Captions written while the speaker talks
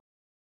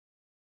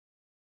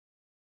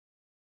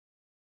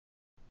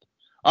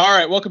All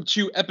right, welcome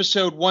to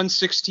episode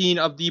 116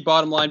 of the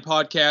Bottom Line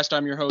Podcast.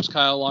 I'm your host,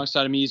 Kyle.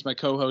 Alongside of me is my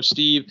co-host,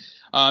 Steve.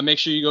 Make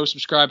sure you go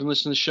subscribe and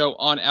listen to the show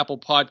on Apple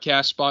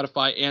Podcasts,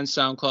 Spotify, and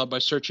SoundCloud by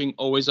searching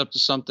Always Up to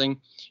Something. And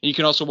you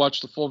can also watch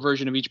the full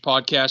version of each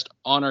podcast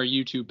on our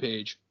YouTube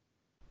page.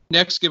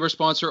 Next, give our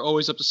sponsor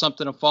Always Up to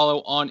Something a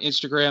follow on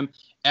Instagram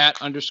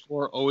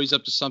 @_ always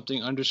up to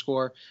something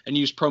 _ and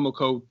use promo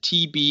code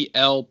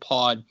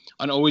TBLPod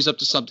on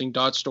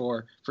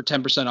alwaysuptosomething.store for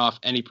 10% off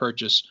any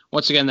purchase.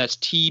 Once again, that's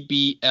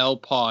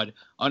TBLPod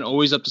on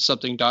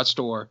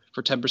alwaysuptosomething.store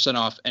for 10%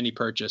 off any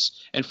purchase.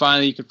 And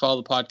finally, you can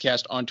follow the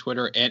podcast on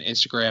Twitter and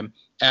Instagram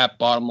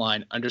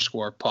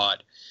 @bottomline_pod.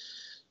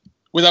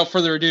 Without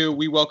further ado,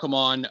 we welcome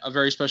on a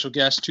very special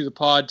guest to the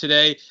pod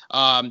today.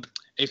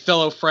 A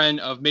fellow friend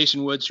of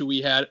Mason Woods, who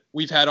we've had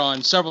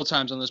on several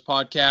times on this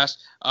podcast,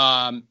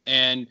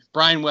 and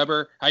Brian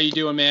Weber. How you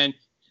doing, man?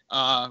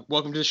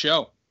 Welcome to the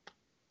show.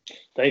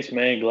 Thanks,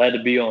 man. Glad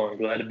to be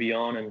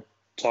on and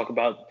talk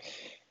about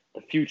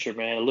the future,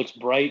 man. It looks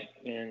bright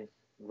and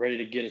ready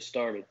to get it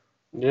started.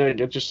 Yeah,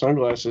 get your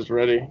sunglasses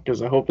ready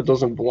because I hope it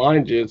doesn't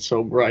blind you. It's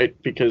so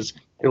bright because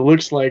it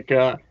looks like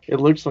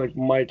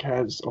Mike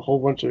has a whole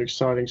bunch of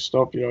exciting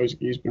stuff. You know,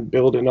 he's been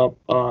building up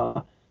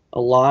a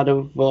lot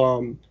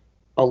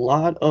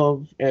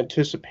of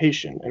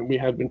anticipation, and we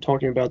had been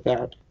talking about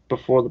that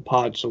before the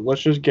pod. So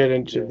let's just get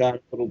into that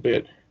a little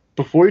bit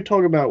before you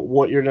talk about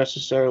what you're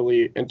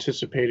necessarily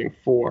anticipating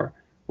for,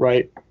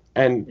 right?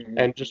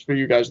 And just for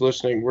you guys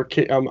listening,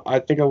 I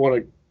think I want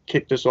to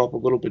kick this off a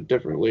little bit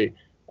differently.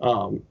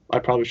 I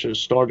probably should have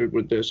started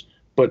with this,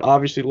 but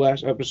obviously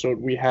last episode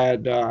we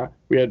had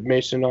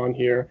Mason on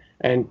here,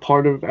 and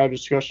part of our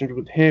discussions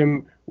with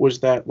him was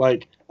that,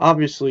 like,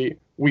 obviously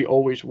we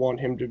always want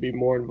him to be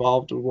more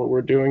involved with what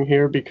we're doing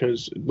here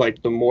because,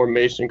 like, the more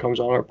Mason comes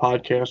on our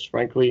podcast,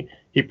 frankly,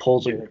 he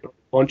pulls a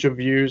bunch of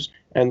views,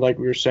 and like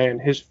we were saying,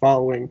 his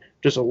following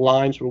just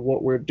aligns with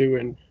what we're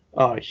doing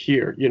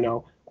here, you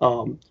know.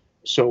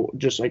 So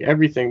just like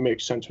everything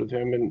makes sense with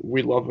him, and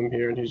we love him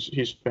here, and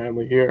he's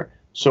family here.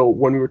 So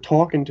when we were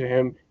talking to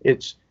him,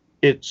 it's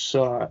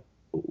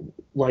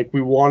like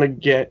we want to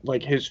get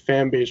like his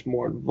fan base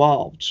more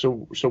involved.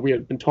 So we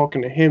had been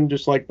talking to him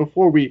just like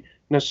before we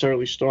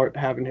necessarily start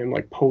having him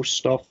like post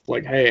stuff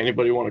like, hey,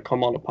 anybody want to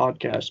come on a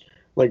podcast?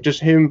 Like just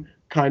him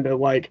kind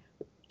of like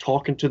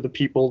talking to the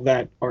people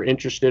that are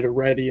interested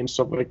already and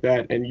stuff like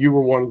that. And you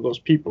were one of those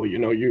people. You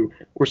know, you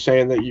were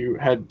saying that you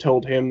had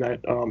told him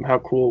that how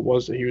cool it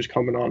was that he was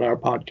coming on our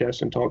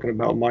podcast and talking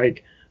about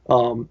Mike.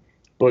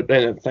 But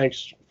then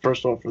thanks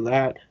first off for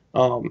that.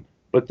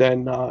 But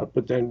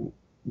then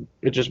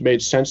it just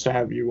made sense to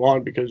have you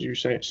on because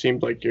it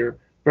seemed like you're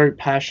very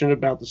passionate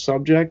about the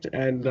subject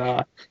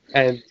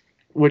and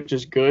which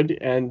is good,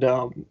 and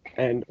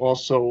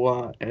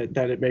also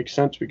that it makes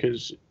sense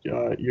because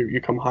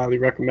you come highly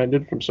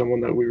recommended from someone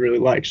that we really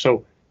like.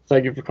 So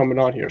thank you for coming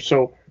on here.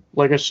 So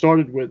like I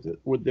started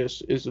with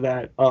this is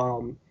that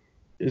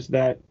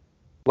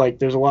like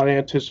there's a lot of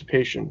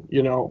anticipation,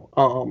 you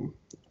know.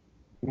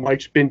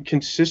 Mike's been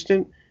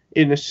consistent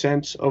in the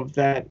sense of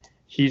that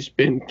he's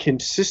been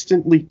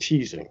consistently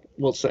teasing,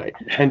 we'll say,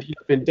 and he's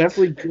been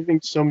definitely giving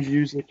some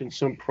music and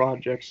some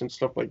projects and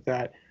stuff like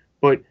that.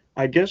 But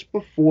I guess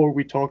before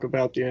we talk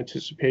about the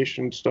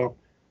anticipation stuff,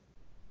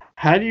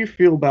 how do you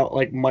feel about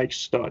like Mike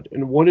Stud,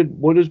 and what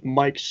does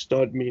Mike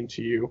Stud mean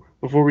to you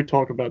before we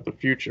talk about the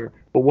future?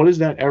 But what does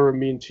that era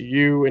mean to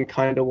you, and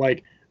kind of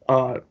like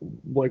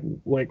what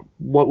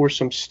were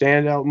some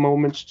standout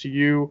moments to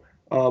you?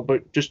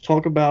 But just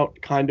talk about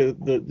kind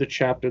of the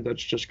chapter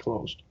that's just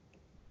closed.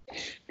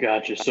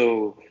 Gotcha.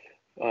 So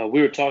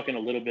we were talking a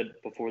little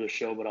bit before the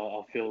show, but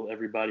I'll fill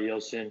everybody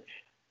else in.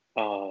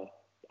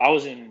 I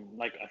was in,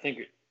 like, I think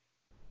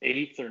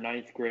 8th or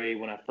 9th grade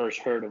when I first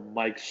heard of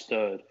Mike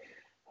Stud.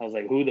 I was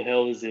like, who the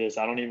hell is this?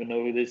 I don't even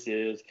know who this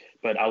is.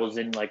 But I was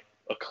in, like,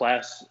 a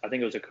class. I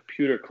think it was a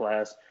computer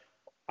class.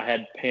 I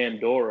had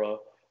Pandora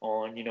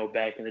on, you know,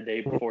 back in the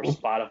day before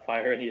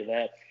Spotify or any of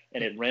that.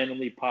 And it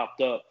randomly popped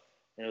up.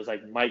 And it was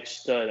like Mike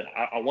Stud. And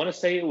I want to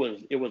say it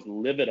was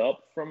Live It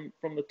Up from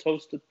the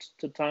Toast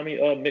to Tommy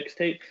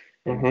mixtape.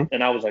 Mm-hmm.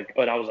 And I was like,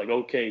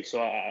 okay.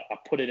 So I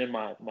put it in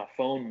my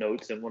phone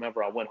notes, and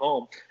whenever I went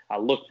home, I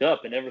looked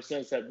up, and ever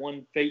since that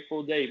one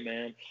fateful day,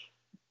 man,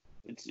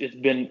 it's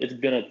been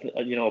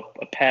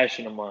a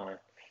passion of mine.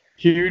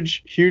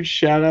 Huge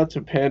shout out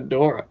to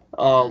Pandora.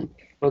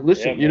 But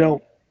listen, you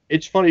know,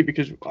 it's funny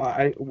because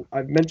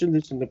I've mentioned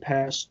this in the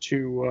past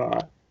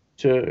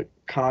to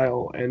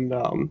Kyle,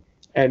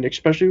 and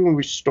especially when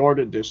we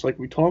started this, like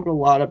we talk a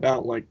lot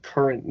about like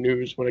current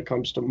news when it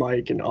comes to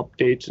Mike and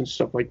updates and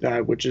stuff like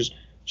that, which is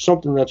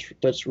something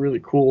that's really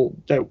cool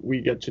that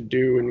we get to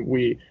do, and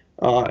we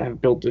have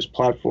built this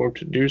platform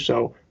to do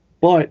so.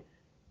 But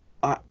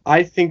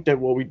I think that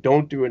what we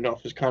don't do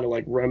enough is kind of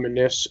like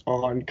reminisce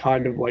on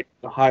kind of like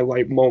the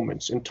highlight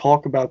moments and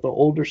talk about the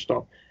older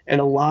stuff.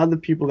 And a lot of the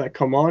people that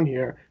come on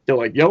here, they're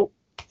like, yo,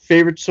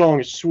 favorite song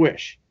is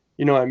Swish.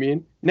 You know what I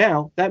mean?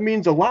 Now, that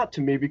means a lot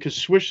to me because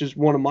Swish is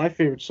one of my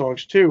favorite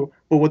songs too.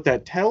 But what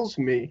that tells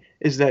me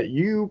is that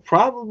you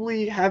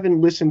probably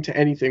haven't listened to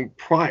anything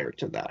prior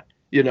to that,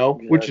 you know,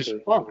 Exactly.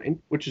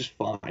 which is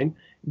fine.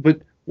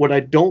 But what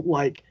I don't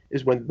like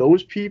is when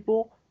those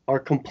people are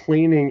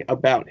complaining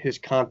about his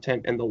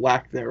content and the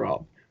lack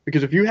thereof.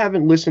 Because if you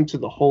haven't listened to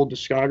the whole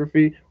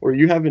discography or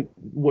you haven't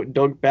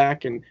dug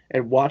back and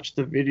watched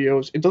the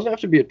videos, it doesn't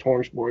have to be a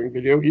Torrance Boring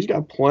video. He's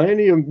got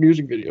plenty of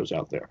music videos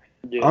out there.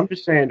 Yeah. I'm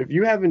just saying, if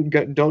you haven't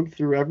dug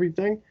through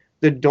everything,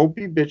 then don't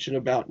be bitching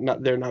about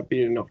there not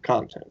being enough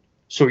content.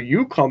 So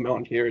you come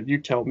on here and you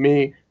tell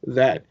me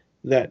that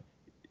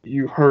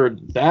you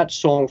heard that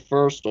song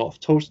first off,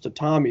 Toast to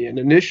Tommy, and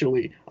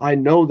initially I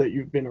know that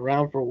you've been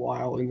around for a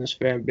while in this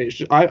fan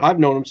base. I've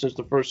known him since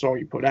the first song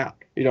you put out.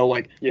 You know,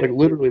 Yeah. like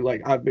literally,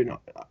 like I've been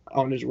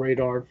on his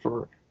radar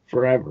for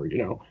forever. You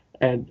know,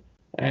 and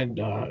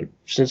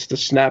since the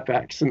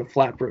snapbacks and the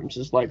flat brims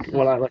is like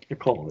what I like to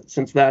call it,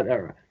 since that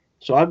era.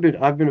 So I've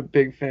been a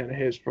big fan of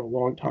his for a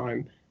long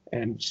time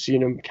and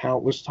seen him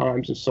countless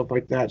times and stuff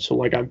like that. So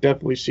like I've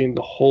definitely seen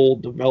the whole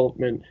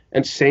development,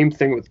 and same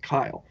thing with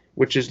Kyle,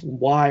 which is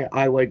why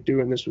I like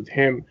doing this with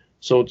him.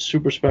 So it's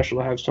super special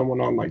to have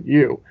someone on like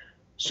you.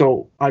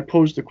 So I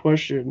posed the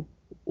question,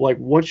 like,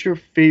 what's your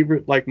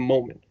favorite like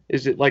moment?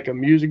 Is it like a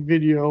music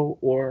video,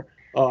 or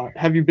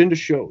have you been to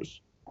shows?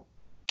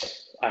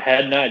 I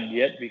had not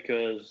yet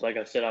because, like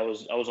I said, I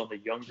was on the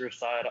younger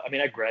side. I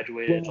mean, I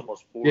graduated. It's Yeah,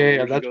 almost four yeah,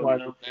 years that's ago why I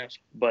now. didn't ask.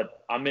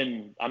 But I'm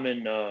in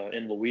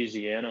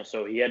Louisiana,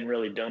 so he hadn't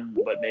really done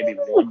but maybe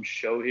one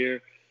show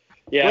here.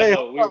 Yeah, Wait,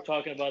 no, we were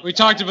talking about. We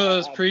talked about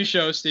this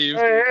pre-show, Steve.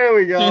 hey, here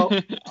we go.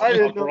 I I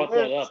didn't know brought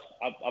that this.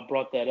 up. I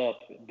brought that up,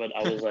 but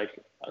I was like,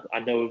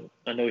 I know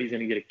he's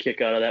gonna get a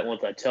kick out of that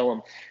once I tell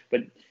him.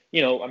 But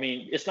I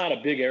mean, it's not a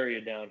big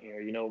area down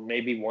here.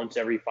 Maybe once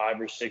every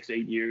 5 or 6,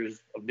 8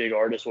 years, a big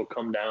artist will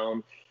come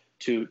down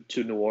to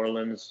New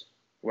Orleans,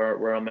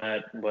 where I'm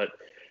at. But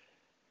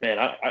man,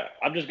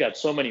 I've just got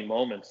so many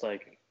moments.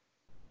 Like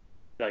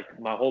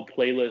my whole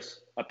playlist.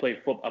 I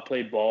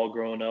played ball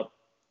growing up.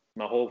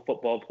 My whole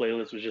football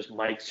playlist was just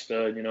Mike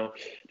Stud.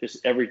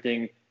 Just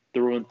everything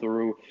through and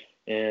through.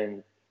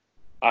 And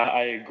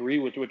I agree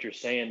with what you're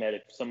saying, that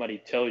if somebody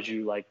tells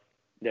you like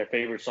their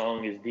favorite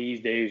song is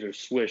These Days or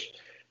Swish,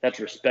 that's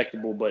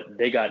respectable. But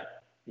they got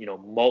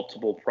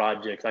multiple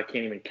projects. I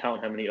can't even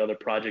count how many other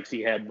projects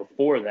he had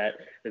before that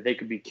they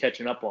could be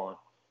catching up on.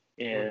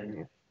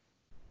 And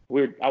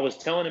I was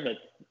telling him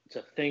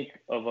to think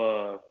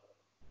of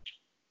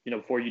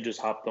before you just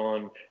hopped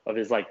on, of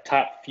his like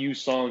top few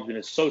songs, and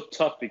it's so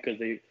tough because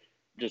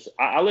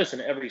I listen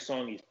to every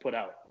song he's put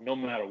out, no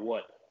matter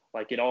what.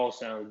 Like, it all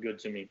sounds good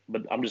to me,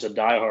 but I'm just a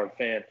diehard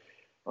fan.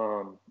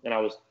 And I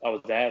was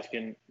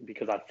asking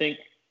because I think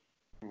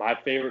my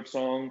favorite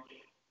song,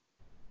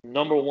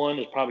 number one,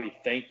 is probably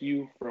Thank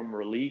You from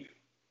Relief.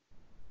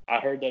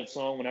 I heard that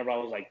song whenever I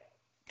was like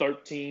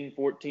 13,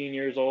 14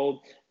 years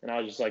old, and I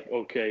was just like,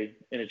 okay,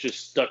 and it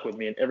just stuck with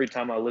me. And every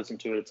time I listen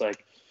to it, it's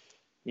like,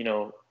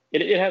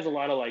 it has a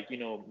lot of like,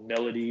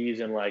 melodies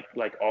and like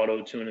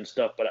auto tune and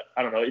stuff, but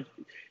I don't know.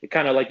 It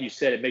kind of, like you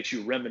said, it makes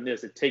you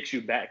reminisce. It takes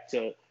you back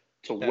to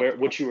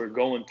what you were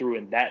going through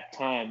in that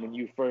time when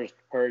you first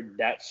heard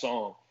that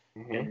song.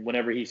 Mm-hmm. And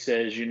whenever he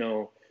says,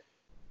 that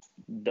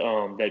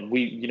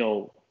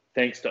we,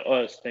 thanks to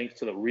us, thanks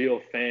to the real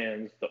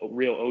fans, the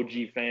real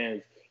OG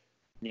fans,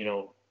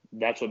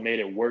 that's what made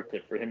it worth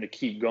it for him to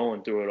keep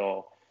going through it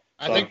all.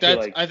 So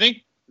I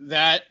think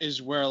that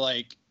is where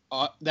like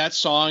that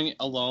song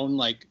alone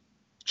like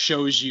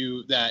shows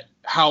you that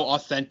how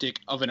authentic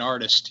of an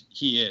artist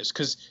he is.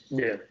 Because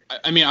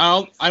I mean,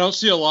 I don't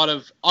see a lot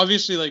of,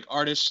 obviously, like,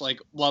 artists like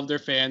love their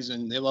fans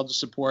and they love the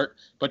support,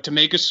 but to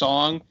make a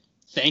song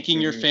thanking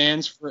your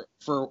fans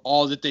for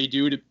all that they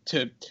do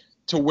to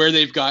where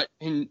they've got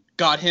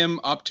him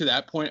up to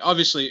that point,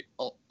 obviously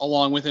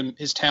along with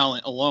his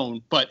talent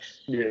alone, but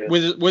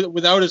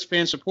without his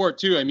fan support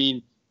too, I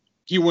mean,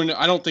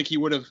 I don't think he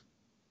would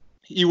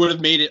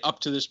have made it up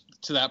to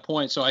that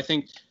point. So I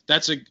think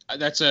that's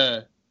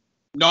a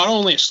not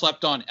only a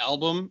slept on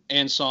album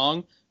and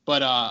song,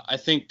 but I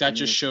think that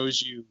just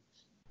shows you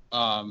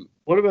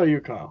what about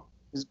you, Kyle?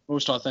 his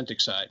most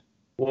authentic side.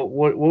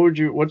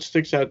 What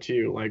sticks out to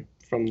you, like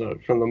from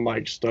the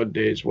Mike Stud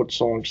days? What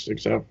song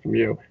sticks out from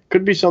you?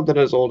 Could be something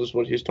as old as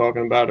what he's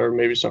talking about, or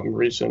maybe something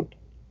recent.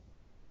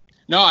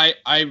 No,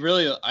 I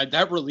really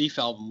that Relief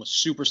album was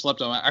super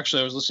slept on.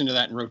 Actually, I was listening to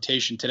that in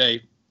rotation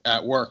today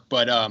at work,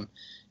 but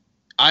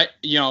I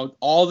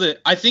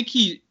think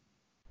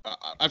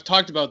I've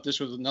talked about this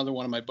with another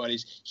one of my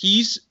buddies.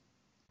 He's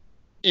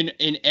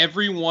in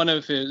every one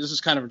of his, this is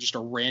kind of just a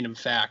random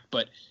fact,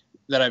 but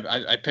that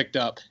I picked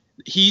up,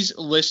 he's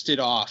listed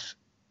off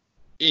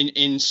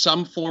in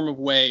some form of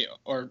way,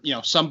 or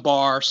some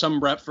bar,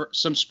 some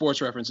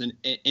sports reference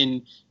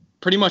in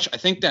pretty much, I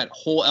think, that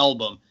whole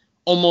album,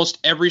 almost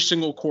every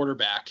single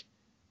quarterback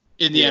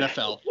in the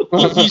NFL.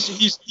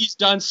 He's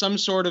done some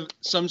sort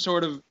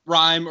of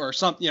rhyme or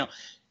something.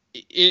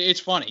 It's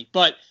funny,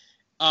 but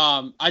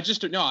I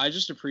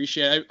just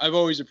appreciate. I've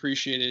always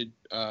appreciated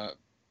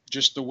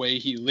just the way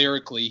he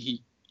lyrically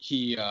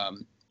he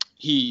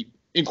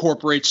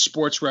incorporates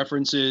sports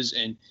references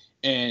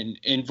and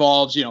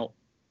involves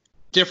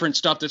different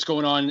stuff that's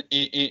going on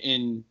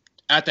in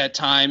at that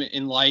time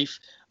in life.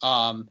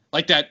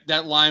 Like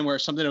that line where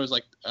something was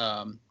like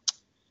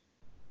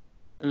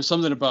it was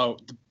something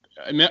about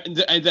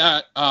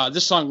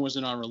this song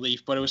wasn't on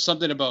Relief, but it was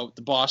something about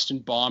the Boston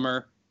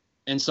bomber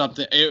and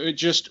something. It was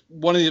just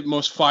one of the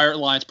most fire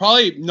lines,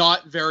 probably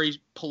not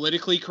very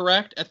politically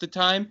correct at the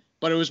time,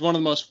 but it was one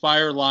of the most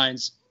fire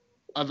lines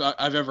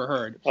I've ever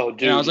heard. Oh,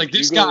 dude! And I was like,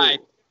 this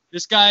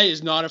guy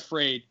is not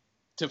afraid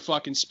to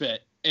fucking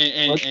spit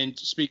and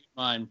speak his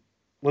mind.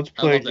 Let's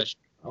play. I love that shit.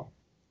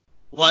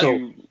 What?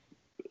 So,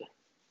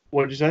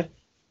 what did you say?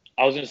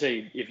 I was gonna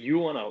say, if you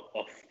want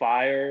a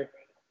fire,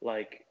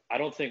 like, I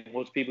don't think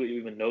most people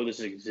even know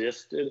this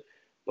existed,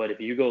 but if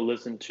you go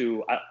listen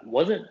to,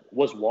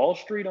 was Wall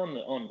Street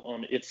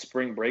on It's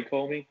Spring Break,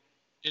 homie?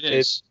 It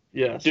is.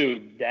 Yes.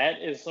 Dude,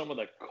 that is some of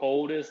the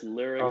coldest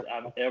lyrics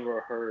I've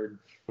ever heard,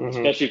 Mm-hmm.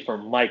 especially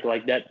from Mike.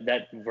 Like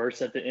that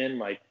verse at the end,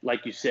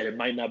 like you said, it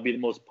might not be the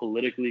most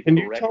politically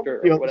Can correct you tell me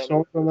or the other whatever.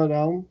 songs on that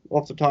album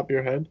off the top of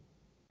your head?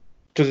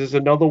 Because there's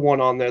another one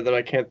on there that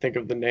I can't think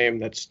of the name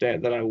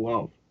that I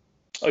love.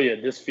 Oh yeah,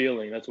 This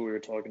Feeling. That's what we were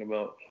talking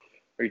about.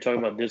 Are you talking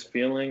about This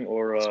Feeling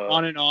or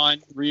On and On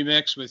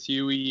remix with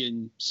Huey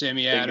and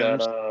Sammy they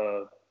Adams?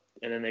 got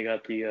and then they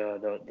got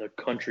the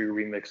country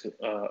remix.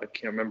 I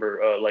can't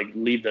remember. Like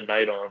Leave the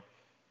Night On.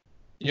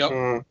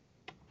 Yep.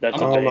 That's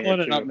I'm a banger, pulling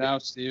it too. up now,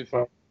 Steve.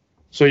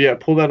 So yeah,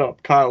 pull that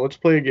up, Kyle. Let's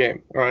play a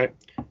game. All right.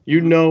 You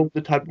know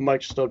the type of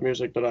Mike Stud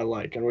music that I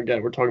like, and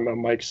again, we're talking about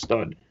Mike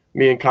Stud.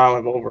 Me and Kyle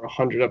have over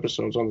 100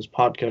 episodes on this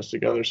podcast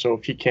together, so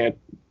if he can't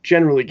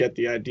generally get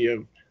the idea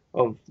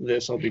of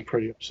this, I'll be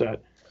pretty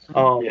upset.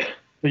 Yeah.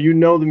 So you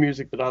know the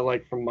music that I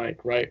like from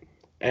Mike, right?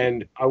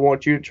 And I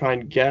want you to try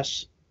and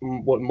guess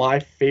what my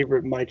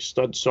favorite Mike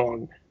Stud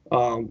song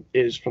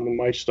is from the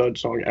Mike Stud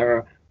song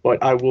era,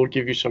 but I will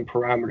give you some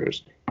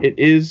parameters. It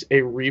is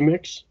a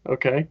remix,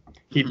 okay?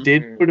 He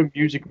did put a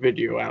music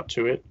video out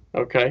to it,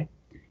 okay?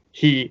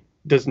 He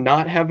does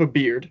not have a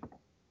beard,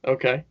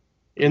 okay,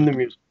 in the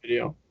music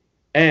video.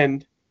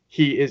 And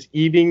he is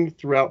eating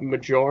throughout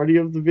majority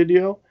of the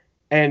video,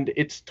 and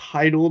it's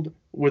titled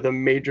with a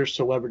major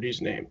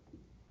celebrity's name.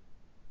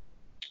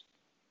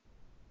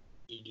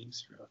 Eating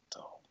throughout the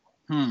whole.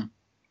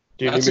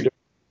 Do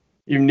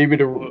you need me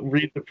to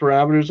read the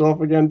parameters off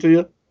again to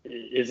you?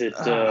 Is it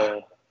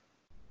So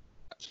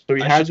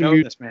he I has should a know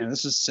music. this, man.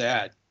 This is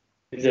sad.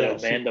 is it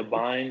Amanda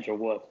Bynes or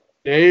what?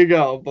 There you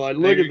go, bud.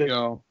 Look There at you this.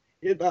 go.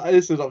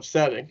 This is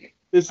upsetting.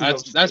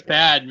 That's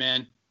bad,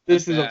 man.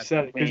 This is bad.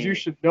 upsetting because you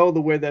should know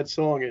the way that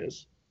song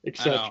is.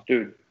 Except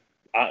Dude,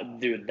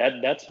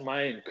 that's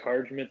my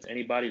encouragement to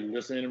anybody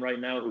listening right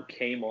now who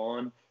came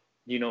on,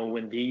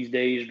 when These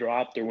Days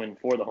dropped or when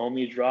For the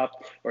Homies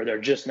dropped, or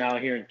they're just now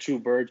hearing Two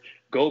Birds.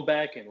 Go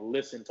back and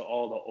listen to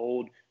all the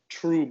old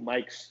true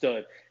Mike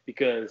Stud,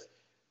 because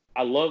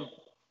I love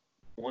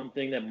one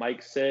thing that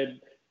Mike said.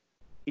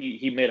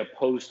 He made a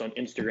post on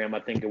Instagram, I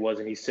think it was,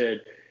 and he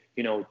said,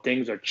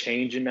 things are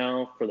changing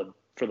now for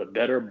the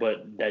better,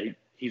 but that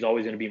he's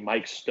always going to be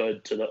Mike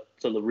Stud to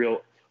the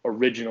real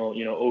original,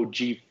 OG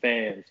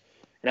fans.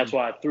 And that's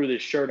why I threw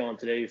this shirt on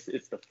today.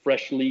 It's the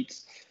Fresh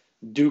Leets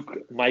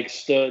Duke Mike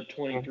Stud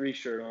 23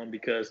 shirt on,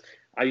 because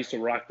I used to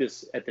rock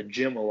this at the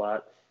gym a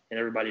lot, and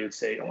everybody would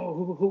say,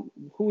 "Oh,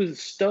 who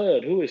is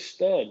Stud? Who is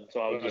Stud?"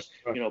 So I would just,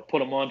 put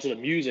them onto the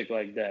music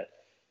like that,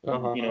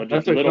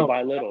 just little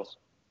by little.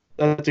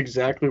 That's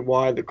exactly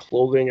why the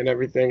clothing and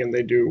everything, and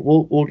they do.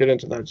 We'll get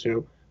into that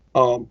too.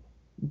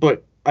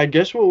 But I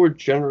guess what we're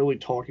generally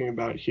talking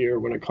about here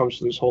when it comes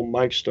to this whole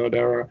Mike Stud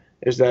era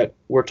is that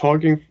we're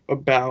talking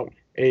about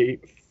a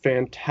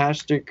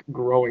fantastic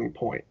growing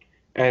point.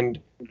 And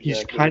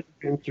he's kind of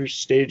been through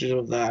stages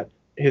of that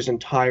his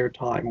entire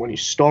time. When he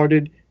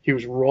started, he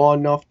was raw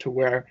enough to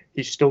where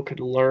he still could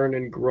learn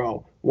and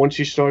grow. Once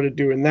he started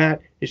doing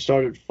that, he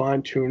started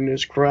fine-tuning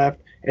his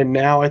craft. And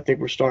now I think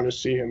we're starting to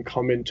see him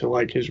come into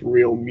like his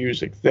real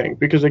music thing.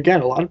 Because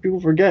again, a lot of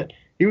people forget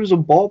he was a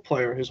ball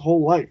player his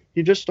whole life.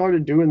 He just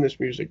started doing this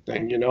music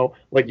thing,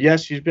 Like,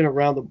 yes, he's been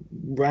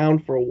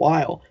around for a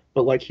while,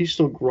 but like he's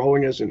still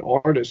growing as an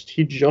artist.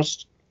 He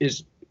just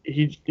is,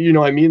 you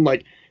know what I mean?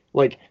 Like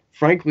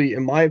frankly,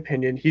 in my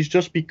opinion, he's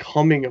just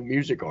becoming a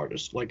music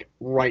artist like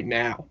right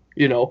now.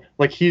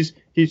 Like he's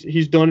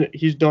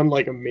done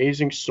like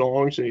amazing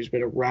songs, and he's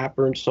been a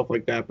rapper and stuff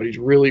like that, but he's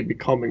really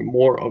becoming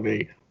more of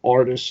a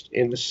artist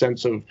in the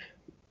sense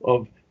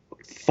of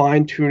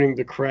fine-tuning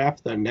the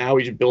craft that now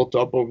he's built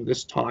up over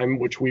this time,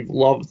 which we've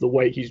loved the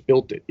way he's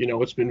built it.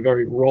 It's been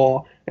very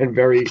raw and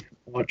very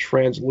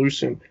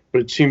translucent,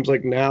 but it seems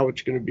like now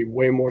it's going to be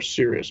way more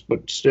serious.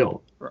 But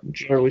still,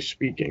 generally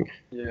speaking,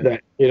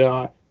 that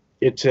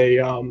it's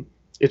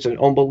an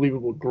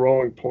unbelievable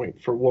growing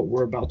point for what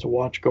we're about to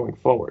watch going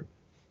forward.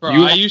 Bro,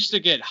 I used to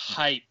get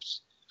hyped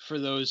for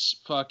those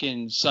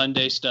fucking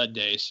Sunday Stud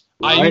days.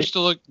 Right. I used to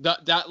look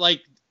that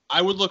like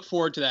I would look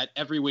forward to that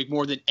every week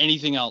more than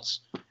anything else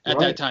at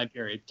Right. that time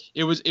period.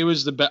 It was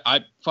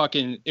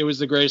the it was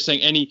the greatest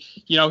thing. And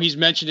he's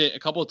mentioned it a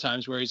couple of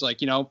times where he's like,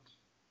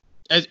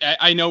 as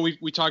I know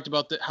we talked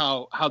about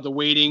how the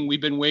waiting,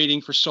 we've been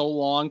waiting for so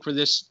long for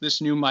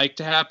this new mic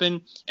to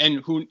happen, and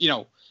who,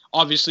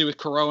 obviously with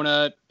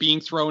Corona being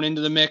thrown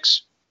into the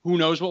mix, who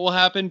knows what will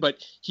happen,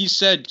 but he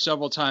said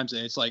several times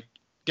that it's like,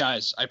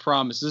 guys, I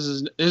promise this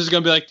is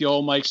going to be like the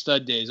old Mike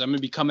Stud days. I'm going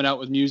to be coming out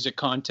with music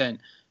content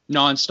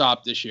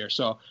nonstop this year.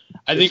 So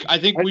I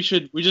think we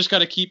just got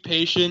to keep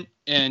patient,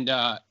 and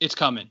it's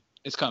coming.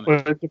 It's coming.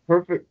 But it's a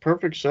perfect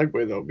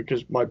segue though,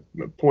 because my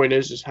point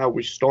is how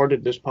we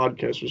started this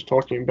podcast was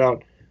talking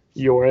about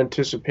your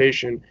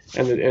anticipation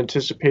and the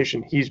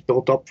anticipation he's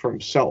built up for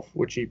himself,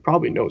 which he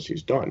probably knows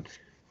he's done.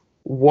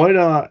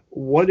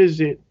 What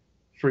is it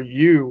for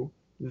you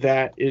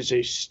that is a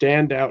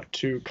standout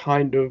to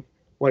kind of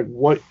like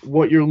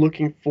what you're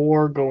looking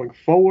for going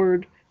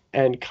forward,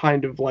 and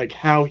kind of like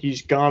how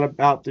he's gone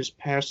about this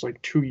past like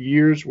 2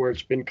 years where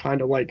it's been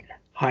kind of like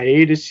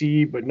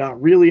hiatusy but not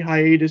really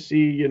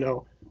hiatusy,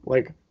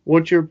 like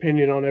what's your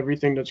opinion on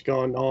everything that's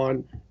gone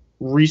on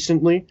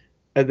recently,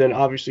 and then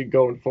obviously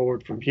going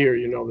forward from here,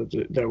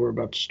 that we're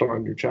about to start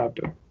a new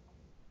chapter.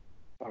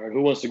 All right,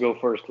 who wants to go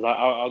first? Because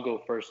I'll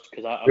go first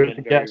because I've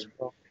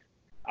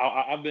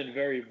been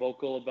very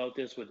vocal about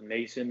this with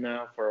Mason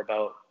now for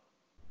about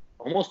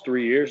almost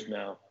 3 years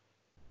now.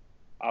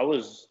 I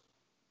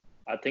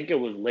think it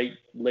was late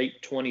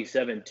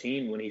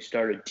 2017 when he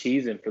started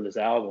teasing for this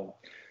album,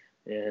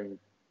 and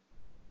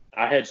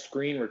I had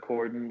screen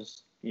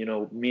recordings.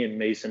 Me and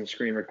Mason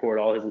screen record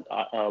all his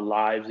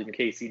lives in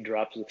case he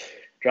drops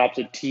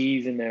a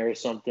tease in there or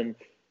something,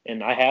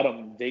 and I had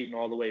him dating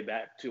all the way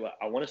back to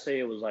I want to say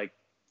it was like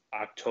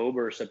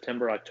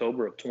September,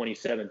 October of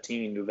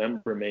 2017,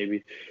 November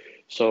maybe.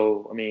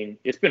 So I mean,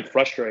 it's been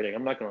frustrating.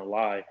 I'm not gonna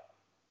lie.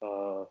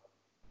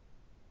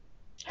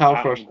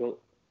 How frustrating?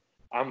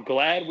 I'm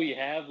glad we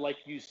have, like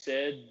you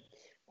said,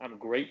 I'm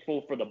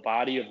grateful for the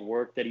body of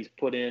work that he's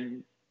put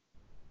in,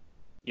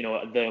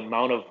 the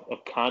amount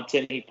of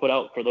content he put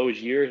out for those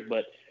years,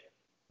 but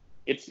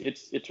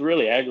it's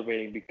really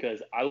aggravating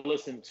because I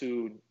listen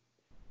to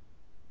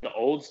the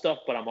old stuff,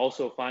 but I'm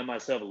also find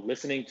myself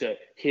listening to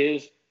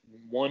his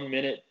 1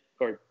 minute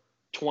or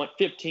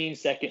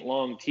 15-second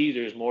long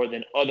teasers more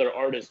than other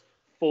artists'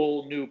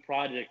 full new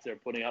projects they're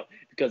putting out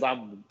because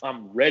I'm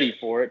ready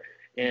for it.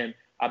 And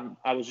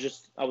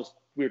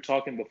we were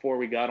talking before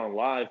we got on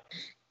live.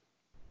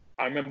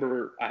 I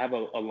remember I have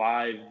a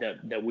live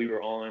that we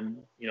were on,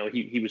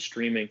 he was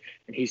streaming,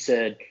 and he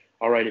said,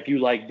 all right, if you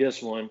like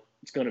this one,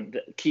 it's going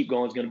to keep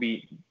going. It's going to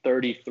be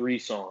 33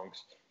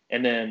 songs.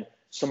 And then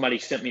somebody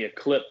sent me a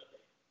clip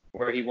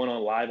where he went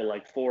on live at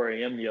like 4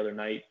 a.m. the other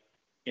night,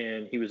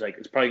 and he was like,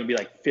 it's probably going to be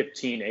like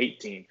 15,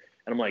 18.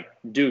 And I'm like,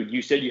 dude,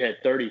 you said you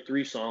had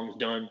 33 songs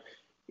done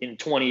in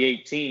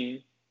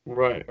 2018.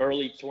 Right.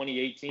 Early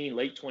 2018,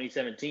 late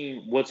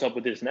 2017. What's up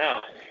with this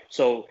now?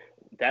 So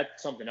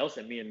that's something else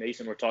that me and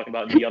Mason were talking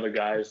about, and the other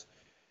guys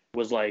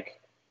was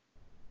like,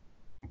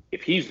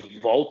 if he's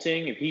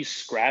vaulting, if he's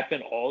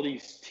scrapping all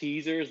these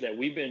teasers that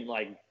we've been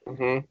like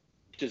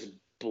just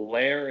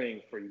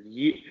blaring for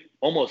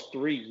almost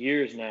 3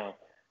 years now,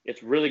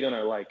 it's really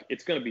gonna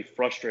be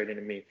frustrating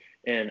to me.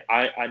 And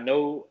I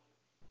know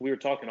we were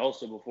talking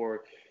also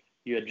before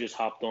you had just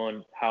hopped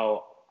on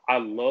how I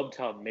loved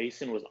how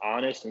Mason was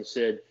honest and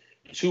said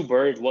Two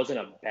Birds wasn't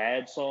a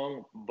bad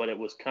song, but it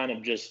was kind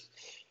of just,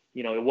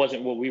 it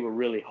wasn't what we were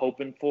really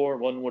hoping for. It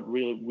wasn't what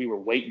really we were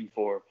waiting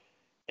for.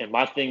 And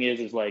my thing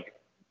is like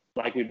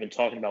we've been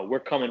talking about, we're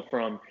coming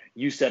from,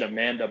 you said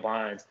Amanda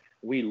Bynes.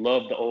 We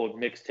love the old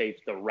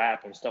mixtapes, the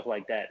rap and stuff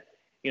like that.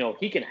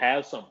 He can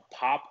have some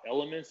pop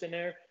elements in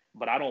there,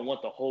 but I don't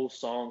want the whole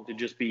song to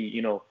just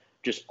be,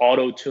 just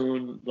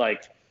auto-tune,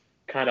 like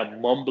kind of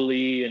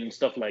mumbly and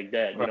stuff like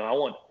that.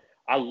 Right.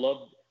 I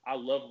love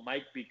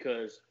Mike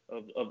because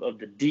of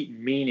the deep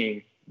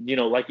meaning,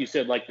 like you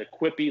said, like the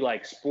quippy,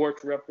 like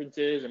sports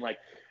references and like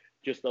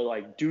just the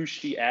like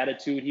douchey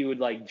attitude he would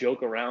like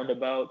joke around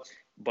about,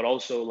 but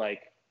also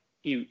like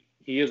he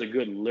is a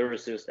good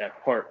lyricist at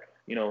heart.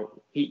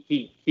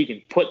 He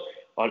can put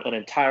on an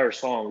entire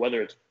song,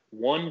 whether it's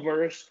one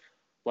verse,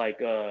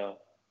 like I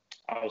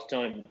was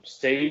telling him,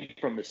 Saved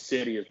from the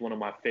City is one of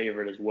my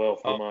favorite as well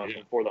from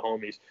For the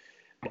Homies.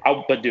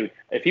 But dude,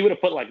 if he would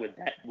have put like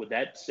with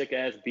that sick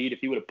ass beat, if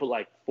he would have put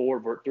like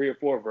 3 or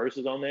 4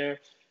 verses on there,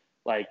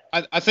 like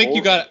I think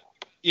you got.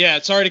 Yeah,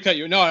 sorry to cut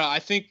you. No, I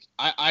think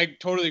I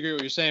totally agree with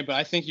what you're saying, but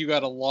I think you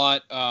got a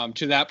lot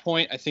to that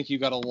point. I think you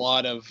got a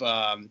lot of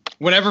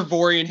whenever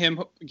Vori and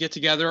him get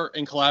together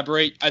and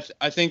collaborate.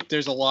 I think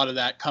there's a lot of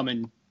that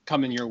coming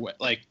your way,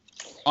 like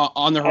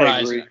on the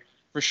horizon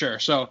for sure.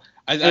 So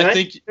I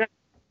think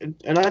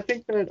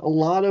that a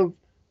lot of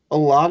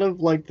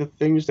like the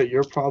things that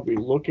you're probably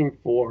looking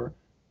for.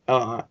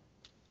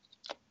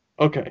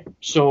 Okay,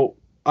 so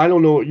I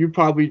don't know, you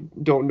probably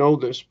don't know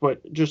this,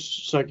 but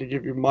just so I could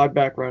give you my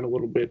background a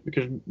little bit,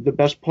 because the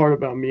best part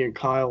about me and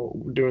Kyle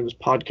doing this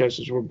podcast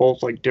is we're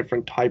both like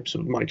different types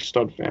of Mike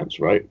Stud fans,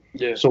 right?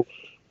 Yeah. So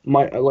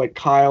like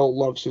Kyle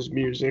loves his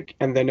music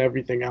and then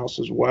everything else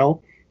as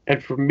well.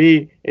 And for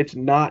me, it's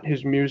not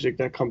his music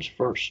that comes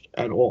first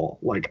at all.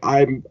 Like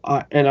and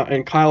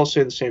Kyle will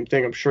say the same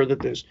thing. I'm sure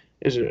that this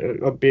is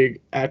a big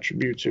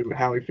attribute to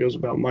how he feels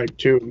about Mike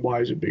too, and why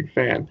he's a big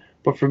fan.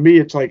 But for me,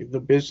 it's like the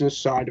business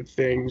side of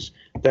things,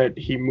 that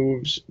he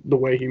moves the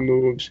way he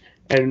moves,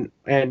 and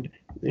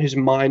his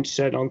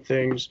mindset on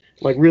things.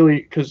 Like really,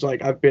 because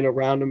like I've been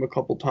around him a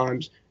couple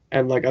times,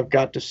 and like I've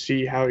got to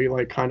see how he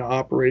like kind of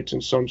operates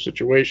in some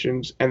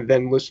situations, and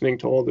then listening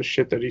to all the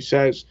shit that he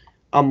says,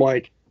 I'm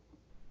like,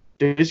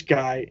 this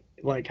guy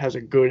like has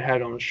a good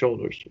head on his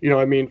shoulders. You know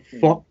what I mean?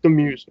 Fuck the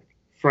music,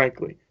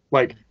 frankly.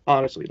 Like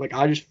honestly, like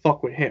I just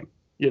fuck with him.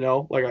 You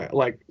know, like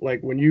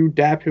like when you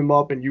dap him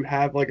up and you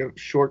have like a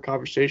short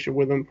conversation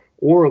with him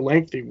or a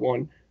lengthy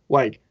one,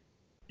 like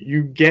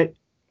you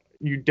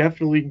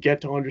definitely get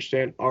to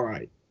understand. All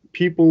right,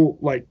 people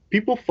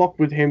fuck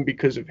with him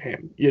because of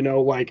him. You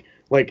know, like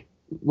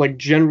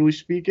generally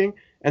speaking,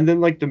 and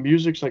then like the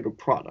music's like a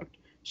product.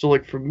 So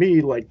like for me,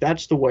 like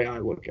that's the way I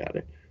look at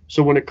it.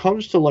 So when it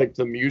comes to like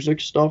the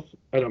music stuff,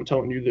 and I'm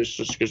telling you this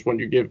just because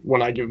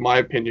when I give my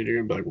opinion, you're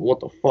gonna be like, what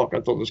the fuck? I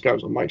thought this guy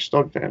was a Mike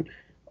Stud fan.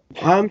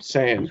 I'm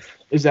saying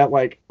is that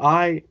like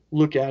I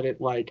look at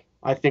it like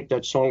I think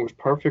that song was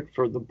perfect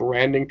for the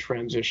branding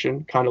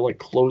transition, kind of like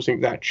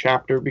closing that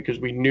chapter, because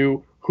we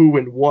knew who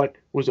and what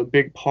was a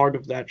big part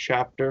of that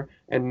chapter,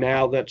 and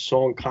now that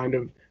song kind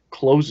of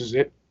closes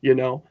it, you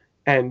know.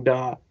 And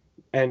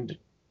and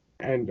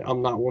and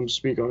I'm not one to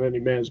speak on any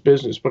man's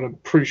business, but I'm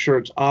pretty sure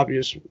it's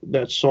obvious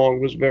that song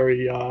was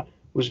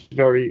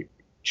very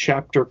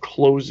chapter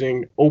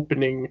closing,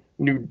 opening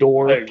new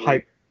door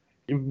type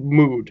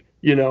mood,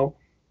 you know.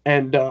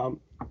 And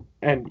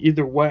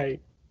either way,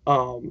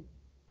 I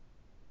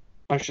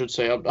should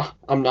say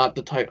I'm not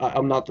the type,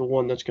 I'm not the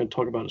one that's going to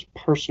talk about his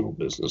personal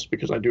business,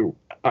 because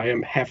I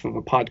am half of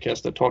a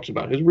podcast that talks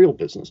about his real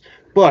business.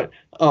 But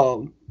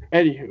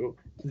anywho,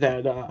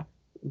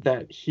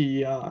 that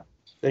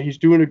he's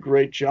doing a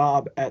great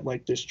job at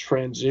like this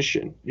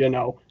transition, you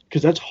know,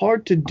 because that's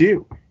hard to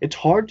do. It's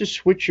hard to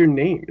switch your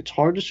name. It's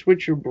hard to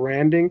switch your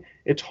branding.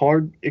 It's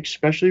hard,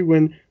 especially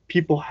when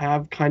people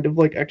have kind of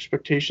like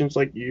expectations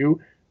like you,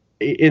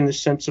 in the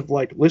sense of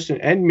like,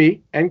 listen, and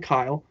me and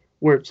Kyle,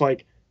 where it's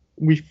like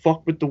we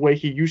fuck with the way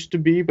he used to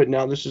be, but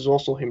now this is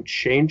also him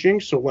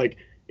changing. So like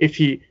if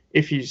he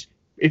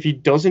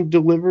doesn't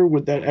deliver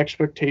with that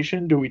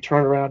expectation, do we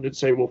turn around and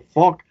say, well,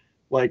 fuck,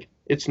 like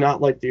it's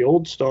not like the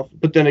old stuff?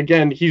 But then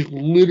again, he's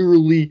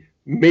literally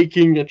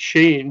making a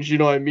change, you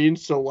know what I mean?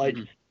 So like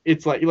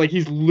it's like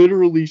he's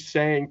literally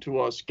saying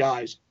to us,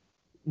 guys,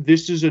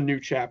 this is a new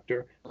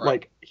chapter. Right.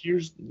 Like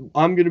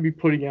I'm going to be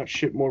putting out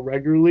shit more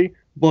regularly,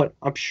 but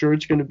I'm sure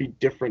it's going to be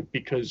different,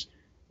 because,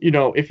 you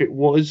know, if it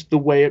was the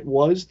way it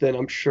was, then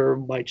I'm sure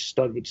Mike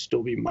Stud would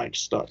still be Mike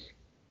Stud.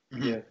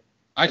 Yeah.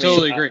 I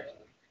totally agree.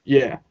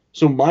 Yeah.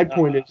 So my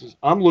point is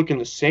I'm looking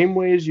the same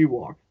way as you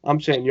are. I'm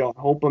saying, yo,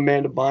 I hope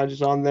Amanda Bynes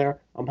is on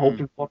there. I'm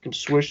hoping fucking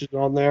Swish is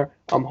on there.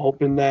 I'm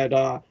hoping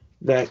that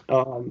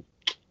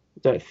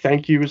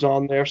Thank You is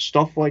on there.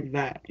 Stuff like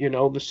that, you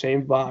know, the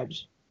same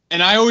vibes.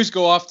 And I always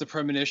go off the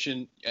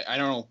premonition. I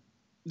don't know.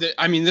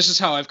 I mean, this is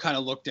how I've kind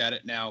of looked at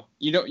it now.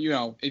 You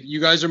know, if you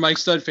guys are Mike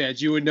Stud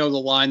fans, you would know the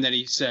line that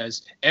he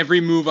says,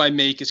 "Every move I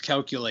make is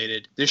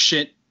calculated. This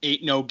shit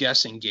ain't no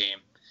guessing game."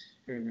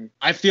 Mm-hmm.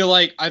 I feel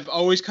like I've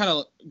always kind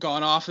of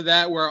gone off of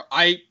that, where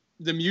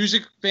the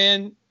music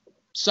fan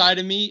side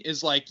of me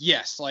is like,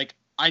 yes, like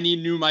I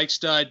need new Mike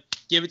Stud.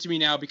 Give it to me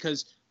now,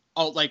 because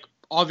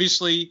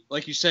obviously,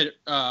 like you said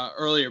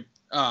earlier,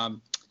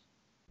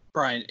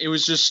 Brian, it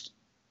was just.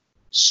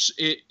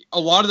 A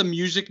lot of the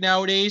music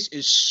nowadays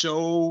is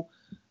so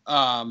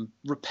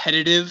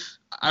repetitive,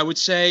 I would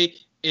say,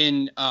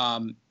 and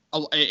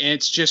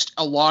it's just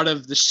a lot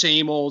of the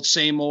same old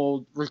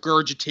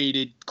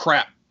regurgitated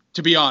crap,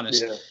 to be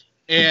honest. Yeah.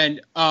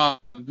 And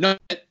not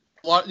a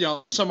lot, you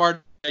know, some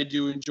art I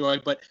do enjoy,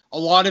 but a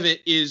lot of it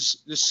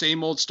is the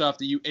same old stuff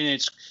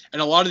and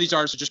a lot of these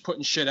artists are just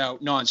putting shit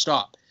out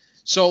nonstop.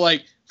 So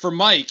like for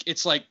Mike,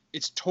 it's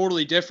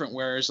totally different.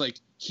 Whereas like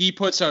he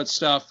puts out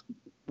stuff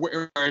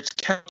where it's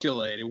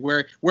calculated,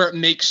 where it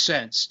makes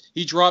sense.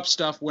 He drops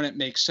stuff when it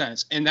makes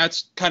sense, and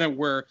that's kind of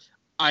where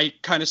I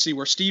kind of see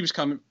where Steve's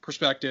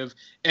perspective,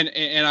 and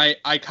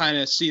I kind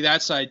of see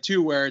that side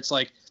too, where it's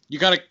like you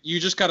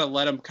just gotta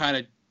let him kind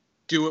of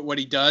do what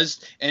he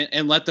does,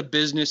 and let the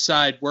business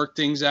side work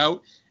things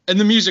out, and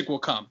the music will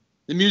come.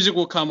 The music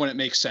will come when it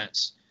makes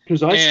sense.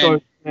 Because I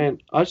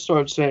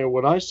started saying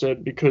what I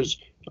said, because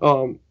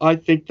I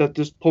think that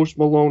this Post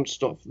Malone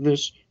stuff,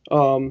 this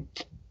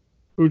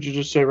who'd you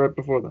just say right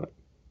before that?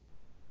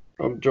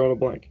 I'm drawing a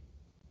blank.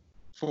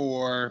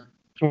 For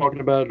talking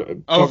about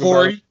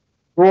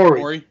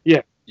Rory.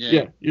 Yeah.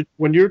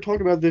 When you're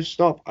talking about this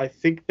stuff, I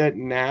think that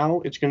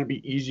now it's going to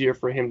be easier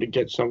for him to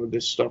get some of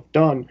this stuff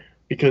done,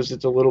 because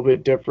it's a little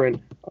bit different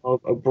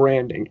of a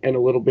branding and a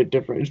little bit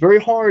different. It's very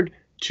hard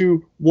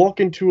to walk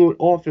into an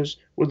office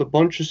with a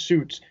bunch of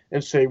suits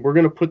and say, we're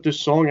going to put this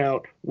song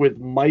out with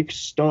Mike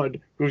Stud,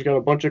 who's got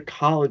a bunch of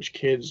college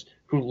kids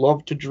who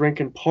love to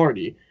drink and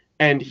party,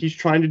 and he's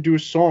trying to do a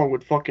song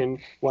with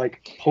fucking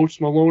like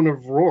Post Malone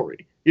of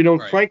Rory. You know,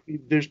 Right.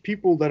 frankly, there's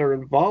people that are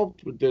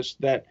involved with this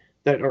that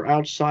are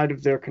outside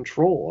of their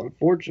control,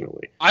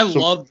 unfortunately. I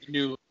love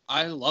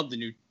the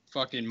new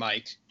fucking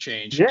mic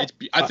change. Yeah.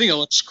 I think it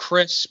looks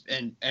crisp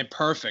and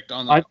perfect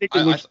on the. I think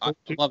it looks I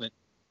love it.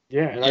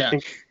 Yeah, and Yeah.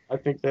 I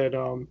think that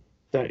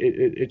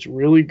it's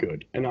really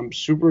good, and I'm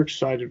super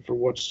excited for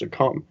what's to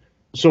come.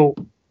 So,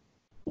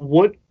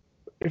 what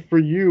for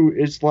you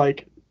is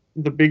like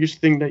the biggest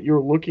thing that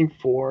you're looking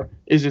for?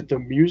 Is it the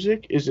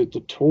music? Is it the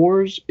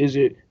tours? Is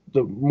it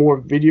the more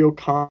video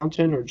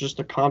content, or just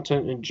the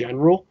content in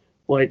general?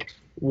 Like,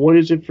 what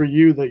is it for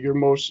you that you're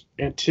most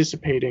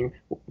anticipating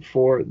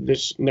for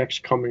this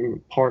next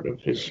coming part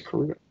of his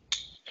career?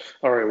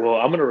 All right. Well,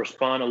 I'm going to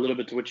respond a little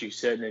bit to what you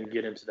said and then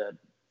get into that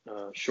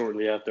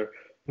shortly after.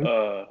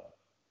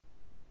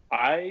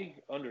 I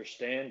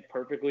understand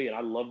perfectly, and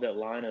I love that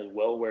line as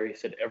well, where he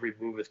said every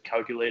move is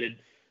calculated.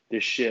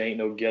 This shit ain't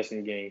no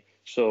guessing game.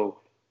 So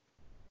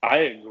I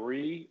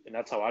agree, and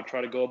that's how I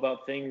try to go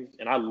about things.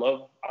 And I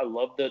love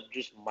the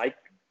just mic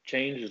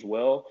change as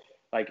well.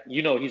 Like,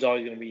 you know, he's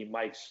always going to be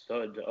Mike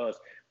Stud to us,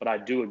 but I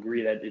do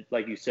agree that,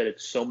 like you said,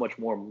 it's so much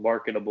more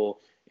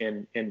marketable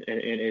and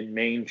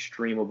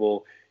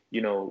mainstreamable, you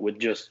know, with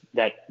just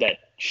that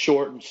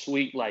short and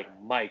sweet like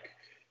Mike.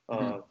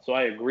 So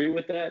I agree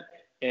with that,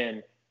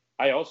 and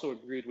I also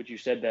agree with what you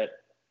said, that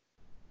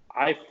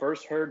I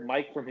first heard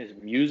Mike from his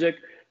music,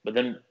 but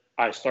then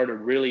I started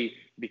really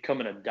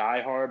becoming a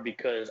diehard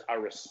because I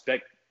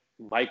respect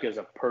Mike as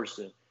a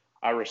person.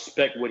 I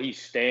respect what he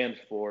stands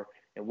for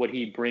and what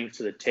he brings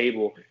to the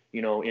table,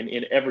 you know,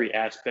 in every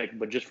aspect,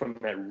 but just from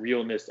that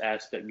realness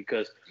aspect,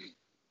 because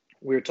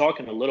we were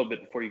talking a little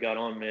bit before you got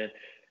on, man.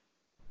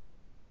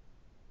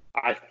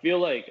 I feel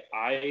like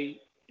I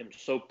am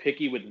so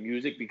picky with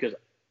music because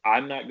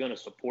I'm not going to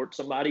support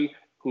somebody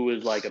who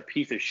is like a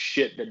piece of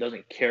shit that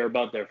doesn't care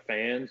about their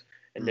fans,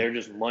 and they're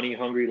just money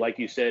hungry, like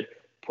you said,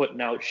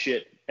 putting out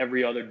shit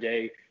every other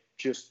day,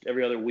 just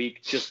every other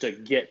week, just to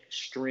get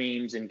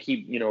streams and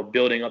keep, you know,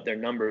 building up their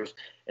numbers.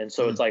 And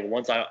so it's like,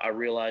 once I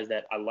realized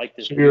that I like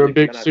this So you're a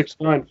music, big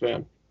 6ix9ine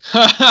fan.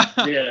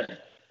 yeah.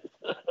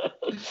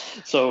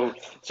 so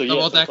yeah. How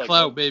about so that like,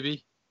 clout,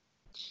 baby?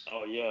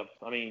 Oh yeah.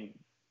 I mean,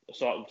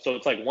 so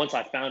it's like once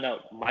I found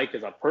out Mike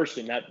as a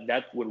person,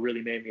 that would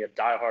really make me a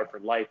diehard for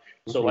life.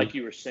 So like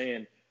you were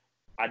saying,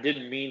 I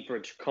didn't mean for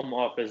it to come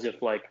off as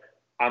if like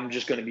I'm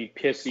just going to be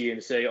pissy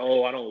and say,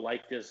 oh, I don't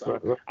like this.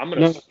 I'm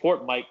going to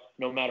support Mike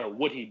no matter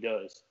what he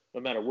does. No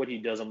matter what he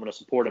does, I'm going to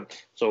support him.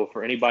 So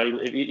for anybody,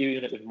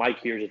 even if Mike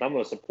hears it, I'm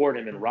going to support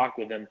him and rock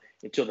with him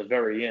until the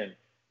very end,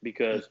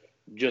 because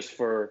just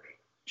for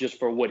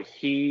what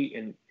he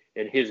and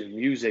his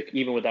music,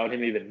 even without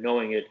him even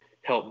knowing it,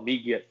 helped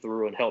me get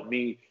through and helped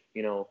me,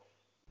 you know,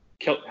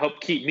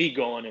 help keep me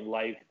going in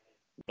life.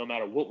 No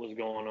matter what was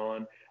going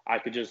on, I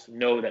could just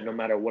know that no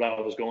matter what I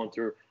was going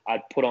through,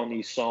 I'd put on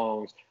these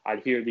songs,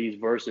 I'd hear these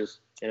verses,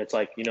 and it's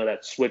like, you know,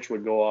 that switch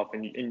would go off,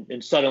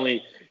 and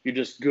suddenly you're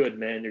just good,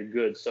 man. You're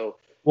good.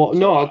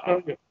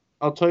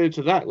 I'll tell you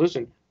to that.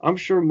 Listen, I'm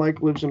sure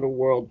Mike lives in a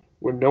world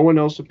where no one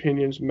else's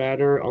opinions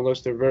matter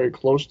unless they're very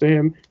close to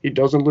him. He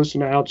doesn't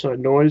listen to outside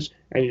noise,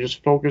 and he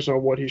just focuses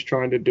on what he's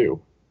trying to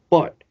do.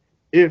 But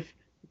if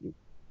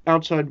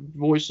outside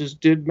voices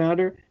did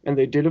matter and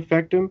they did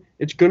affect him,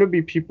 it's going to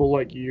be people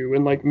like you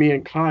and like me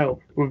and Kyle,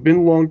 who have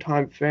been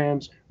longtime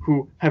fans,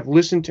 who have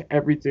listened to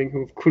everything, who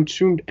have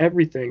consumed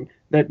everything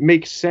that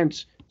makes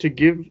sense to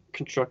give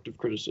constructive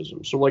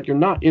criticism. So like, you're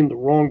not in the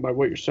wrong by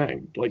what you're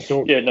saying. Like,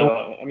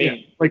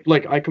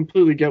 like I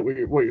completely get what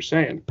you're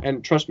saying,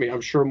 and trust me,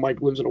 I'm sure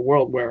Mike lives in a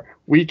world where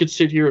we could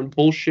sit here and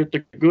bullshit the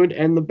good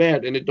and the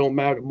bad, and it don't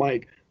matter to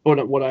Mike.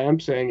 But what I am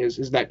saying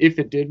is that if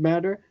it did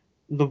matter,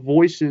 the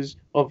voices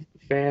of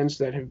fans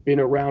that have been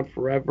around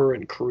forever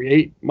and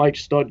create Mike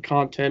Stud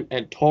content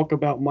and talk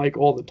about Mike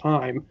all the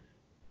time,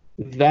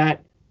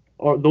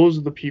 those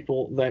are the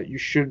people that you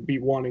should be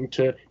wanting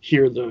to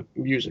hear the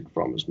music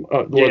from,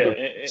 or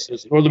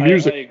the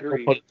music. I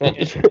agree.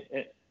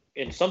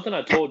 And something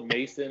I told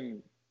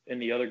Mason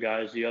and the other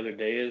guys the other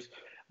day is,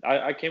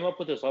 I came up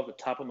with this off the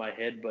top of my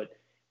head, but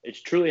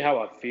it's truly how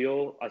I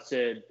feel. I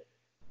said,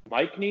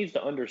 Mike needs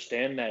to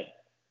understand that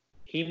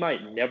he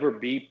might never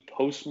be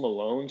Post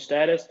Malone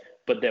status,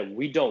 but that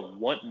we don't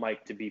want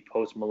Mike to be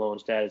Post Malone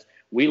status.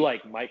 We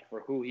like Mike for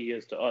who he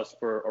is to us,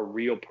 for a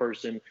real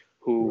person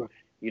who,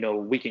 you know,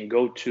 we can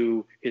go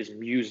to his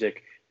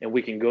music and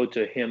we can go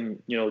to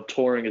him, you know,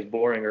 touring is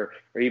boring, or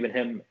even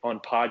him on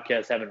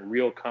podcasts having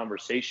real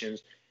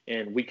conversations,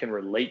 and we can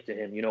relate to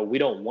him. You know, we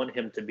don't want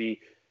him to be,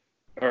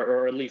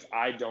 or at least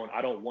I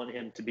don't want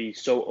him to be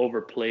so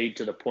overplayed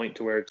to the point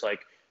to where it's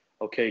like,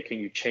 okay, can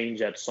you change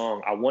that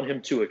song? I want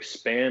him to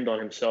expand on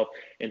himself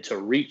and to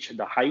reach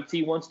the heights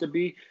he wants to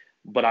be,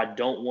 but I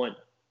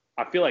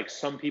feel like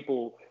some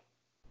people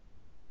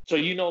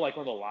So, like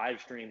on the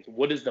live streams,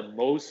 what is the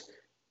most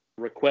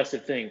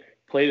requested thing?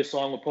 Play the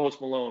song with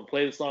Post Malone.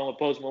 Play the song with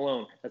Post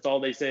Malone. That's all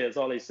they say. That's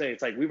all they say.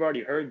 It's like, we've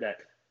already heard that.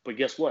 But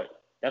guess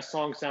what? That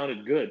song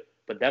sounded good.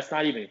 But that's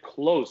not even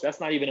close. That's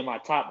not even in my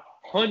top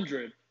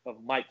 100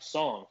 of Mike's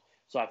songs.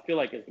 So I feel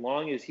like as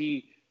long as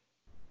he,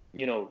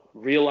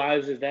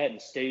 realizes that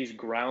and stays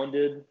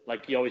grounded,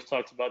 like he always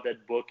talks about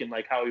that book and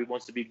like how he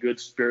wants to be good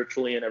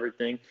spiritually and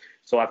everything.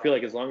 So I feel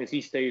like as long as he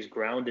stays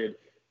grounded,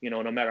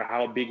 no matter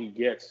how big he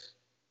gets,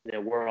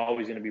 then we're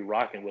always going to be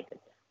rocking with him.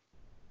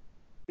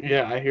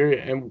 Yeah, I hear you.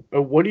 And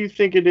what do you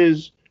think it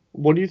is?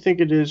 What do you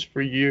think it is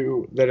for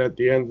you that at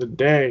the end of the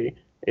day,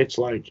 it's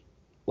like,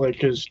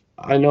 because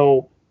I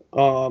know,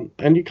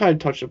 and you kind of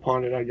touched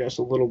upon it, I guess,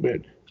 a little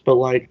bit, but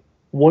like,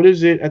 what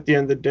is it at the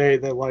end of the day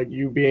that like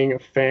you being a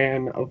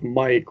fan of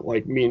Mike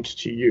like means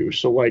to you?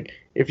 So like,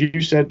 if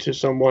you said to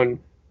someone,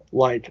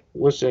 like,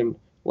 listen,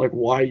 like,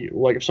 why you,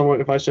 like,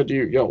 if I said to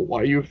you, yo,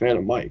 why are you a fan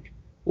of Mike?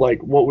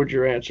 Like, what would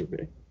your answer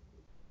be?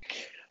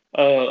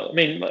 I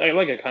mean,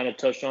 like I kind of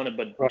touched on it,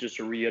 but Right. just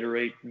to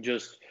reiterate,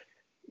 just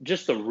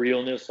the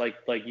realness, like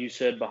you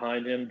said,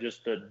 behind him.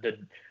 Just the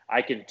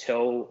I can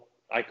tell,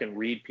 I can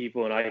read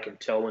people, and I can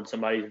tell when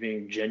somebody's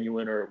being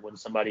genuine or when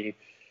somebody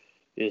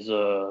is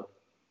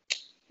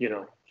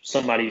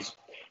somebody's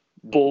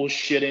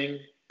bullshitting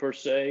per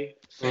se.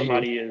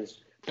 Somebody is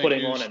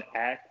putting on an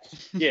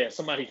act. Yeah,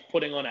 somebody's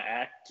putting on an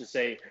act to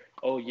say,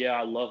 oh, yeah,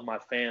 I love my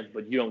fans,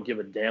 but you don't give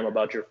a damn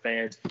about your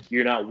fans.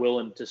 You're not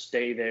willing to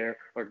stay there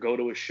or go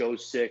to a show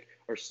sick,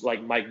 or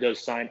like Mike does,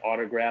 sign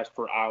autographs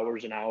for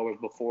hours and hours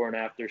before and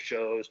after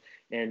shows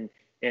and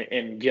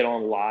get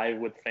on live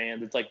with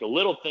fans. It's like the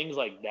little things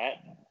like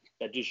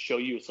that just show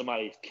you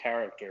somebody's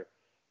character.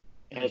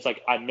 And it's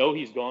like, I know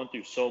he's gone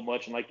through so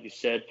much. And like you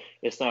said,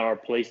 it's not our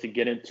place to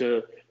get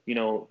into,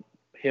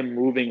 him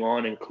moving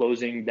on and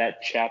closing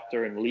that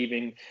chapter and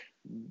leaving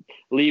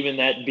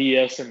that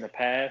BS in the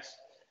past.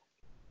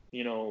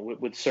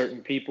 With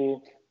certain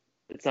people,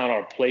 it's not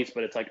our place,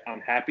 but it's like,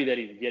 I'm happy that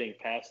he's getting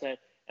past that.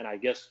 And I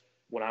guess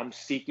what I'm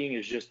seeking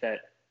is just that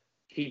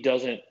he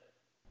doesn't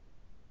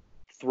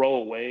throw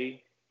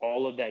away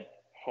all of that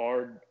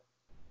hard,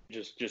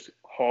 just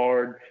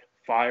hard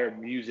fire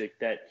music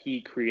that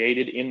he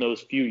created in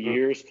those few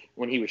years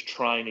when he was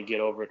trying to get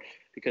over it.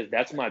 Because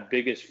that's my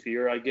biggest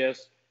fear, I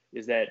guess,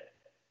 is that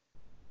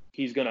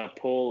he's going to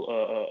pull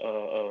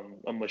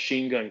a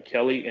Machine Gun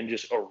Kelly and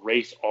just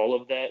erase all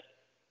of that.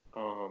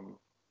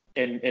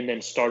 And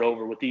then start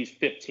over with these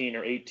 15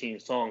 or 18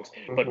 songs.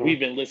 But we've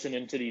been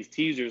listening to these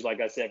teasers, like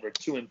I said, for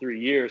 2 and 3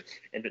 years.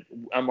 And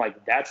I'm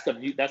like, that's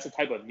the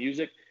type of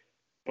music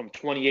from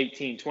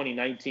 2018,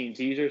 2019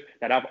 teasers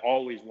that I've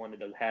always wanted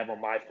to have on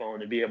my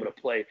phone and be able to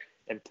play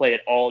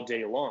it all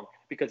day long.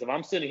 Because if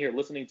I'm sitting here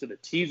listening to the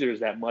teasers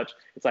that much,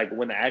 it's like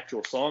when the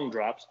actual song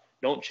drops,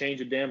 don't change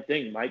a damn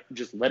thing, Mike.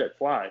 Just let it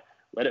fly.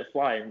 Let it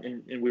fly.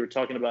 And we were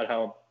talking about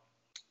how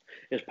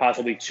there's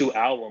possibly 2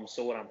 albums.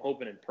 So what I'm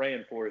hoping and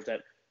praying for is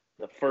that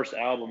the first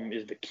album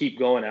is the Keep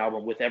Going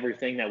album with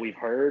everything that we've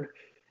heard.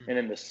 And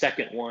then the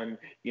second one,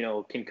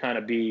 can kind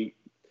of be,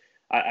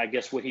 I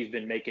guess, what he's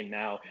been making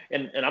now.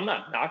 And I'm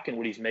not knocking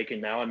what he's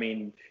making now. I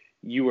mean,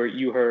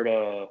 you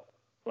heard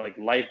like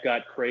Life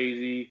Got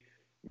Crazy,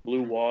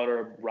 Blue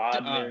Water,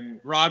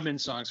 Rodman. Rodman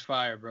song's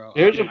fire, bro.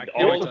 There's I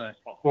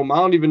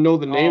don't even know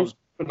the names,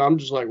 but I'm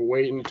just like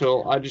waiting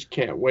until I just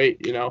can't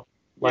wait,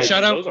 Like,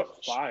 shout out, those are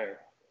fire.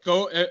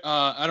 Go.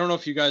 I don't know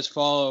if you guys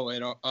follow it,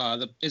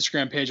 the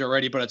Instagram page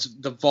already, but it's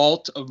the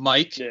Vault of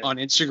Mike on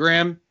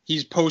Instagram.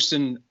 He's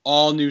posting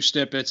all new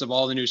snippets of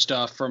all the new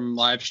stuff from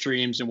live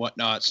streams and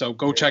whatnot. So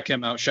go check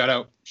him out. Shout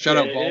out,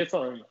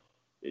 Vault.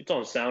 It's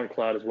on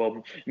SoundCloud as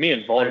well. Me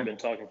and Vault have been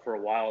talking for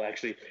a while,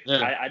 actually.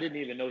 Yeah. I didn't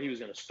even know he was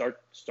going to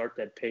start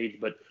that page,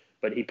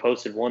 but he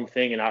posted one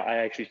thing, and I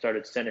actually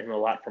started sending him a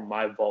lot from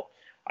my Vault.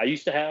 I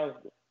used to have,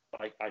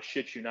 like, I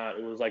shit you not,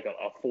 it was like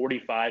a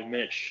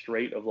 45-minute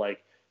straight of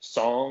like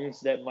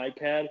songs that Mike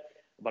had,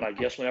 but I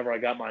guess whenever I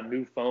got my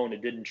new phone,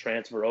 it didn't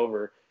transfer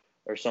over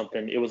or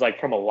something. It was like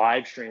from a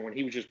live stream when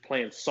he was just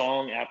playing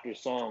song after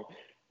song.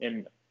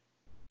 And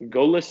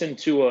go listen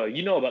to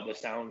about the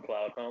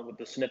SoundCloud, with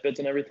the snippets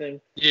and everything.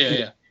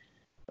 Yeah.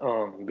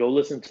 Go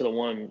listen to the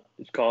one.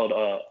 It's called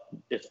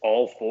It's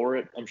All For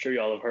It. I'm sure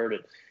y'all have heard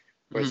it.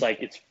 Where it's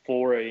like, it's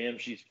 4 a.m.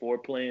 She's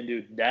foreplaying,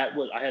 dude.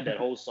 I had that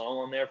whole song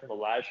on there from the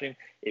live stream.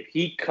 If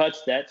he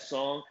cuts that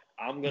song,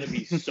 I'm going to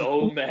be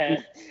so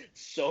mad,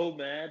 so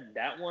mad.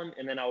 That one.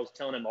 And then I was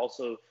telling him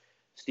also,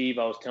 Steve,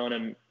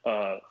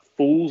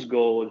 Fool's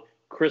Gold,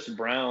 Chris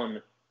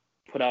Brown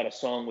put out a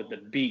song with the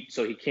beat,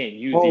 so he can't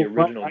use the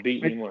original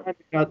beat anymore. I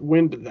got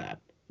wind of that.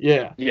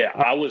 Yeah. Yeah,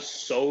 I was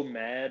so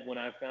mad when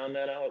I found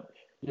that out.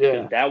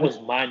 Yeah. That was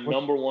my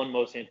number one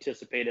most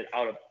anticipated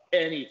out of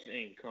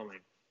anything coming.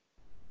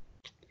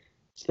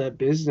 It's that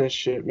business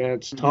shit, man.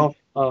 It's tough.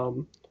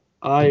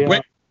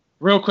 Wait,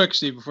 real quick,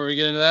 Steve, before we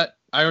get into that,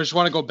 I just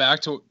want to go back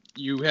to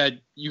you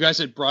guys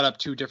had brought up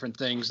 2 different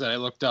things that I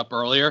looked up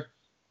earlier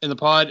in the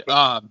pod.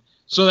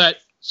 So that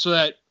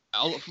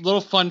a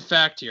little fun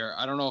fact here.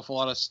 I don't know if a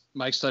lot of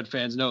Mike Stud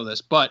fans know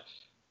this, but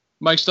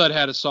Mike Stud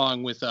had a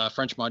song with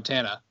French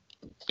Montana.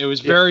 It was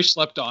very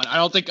slept on. I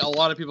don't think a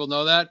lot of people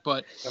know that,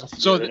 but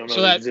so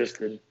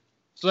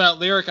that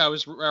lyric I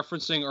was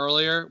referencing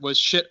earlier was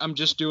 "Shit, I'm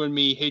just doing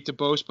me. Hate to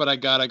boast, but I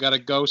gotta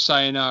go.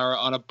 Sayonara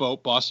on a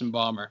boat, Boston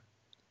Bomber."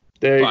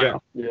 There you Fire.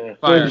 go. Yeah.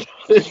 Fire.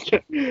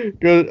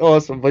 Good,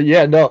 awesome. But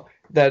yeah, no,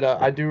 that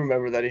I do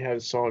remember that he had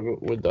a song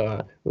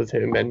with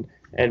him,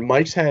 and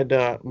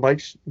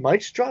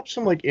Mike's dropped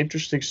some like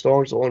interesting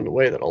songs along the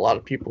way that a lot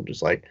of people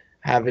just like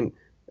haven't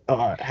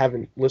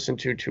listened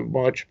to too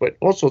much. But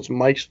also it's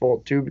Mike's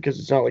fault too, because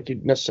it's not like he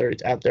necessarily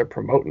is out there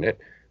promoting it.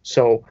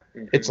 So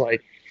it's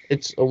like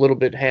it's a little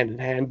bit hand in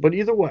hand. But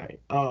either way,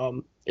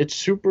 it's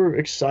super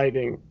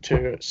exciting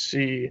to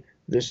see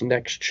this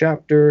next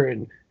chapter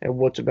and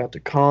what's about to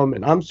come,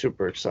 and I'm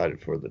super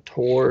excited for the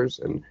tours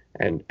and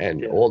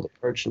all the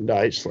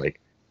merchandise. Like,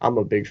 I'm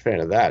a big fan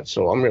of that.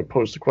 So I'm going to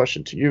pose the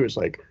question to you is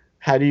like,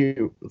 how do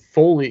you,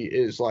 Foley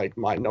is like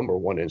my number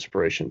one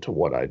inspiration to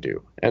what I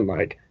do. And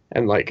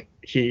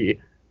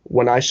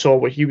when I saw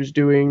what he was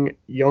doing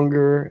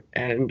younger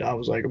and I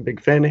was like a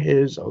big fan of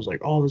his, I was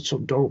like, oh, that's so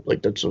dope.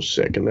 Like, that's so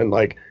sick. And then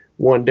like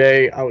one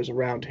day I was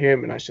around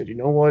him and I said, you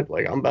know what?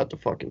 Like, I'm about to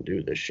fucking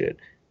do this shit,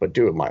 but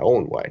do it my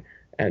own way.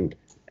 And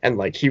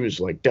like he was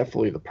like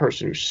definitely the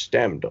person who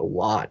stemmed a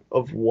lot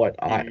of what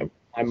my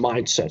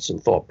mindsets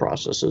and thought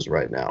processes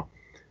right now.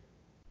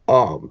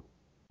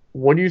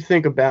 What do you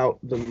think about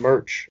the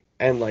merch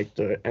and like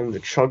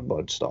the Chug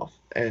Bud stuff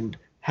and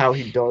how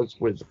he does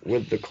with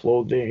the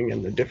clothing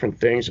and the different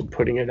things and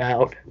putting it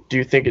out? Do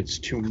you think it's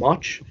too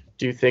much?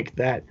 Do you think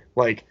that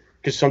like,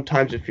 because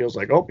sometimes it feels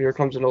like, oh, here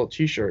comes another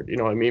T-shirt, you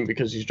know what I mean,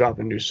 because he's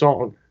dropping a new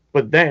song,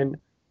 but then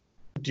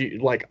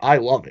I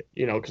love it,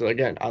 you know, because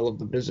again, I love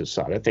the business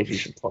side. I think he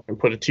should fucking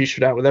put a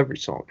T-shirt out with every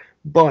song.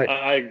 But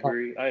I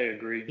agree. I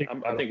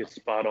think it's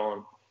spot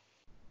on.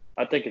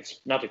 I think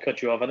it's, not to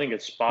cut you off, I think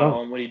it's spot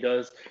on what he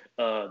does.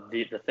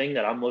 The thing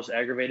that I'm most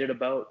aggravated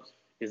about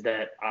is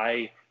that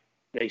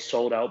they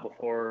sold out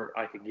before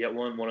I could get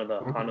one of the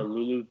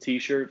Honolulu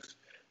T-shirts.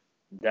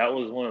 That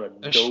was one of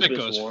the dopest ones. Shit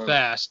goes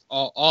fast.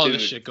 All of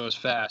this shit goes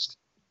fast.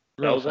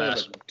 That was one of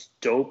the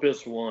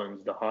dopest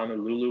ones, the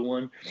Honolulu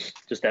one.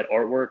 Just that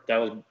artwork. That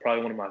was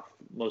probably one of my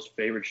most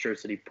favorite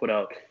shirts that he put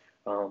out.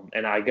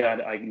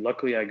 And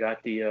luckily I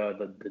got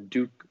the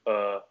Duke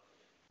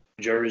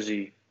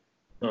jersey.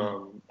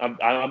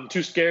 I'm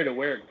too scared to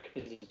wear it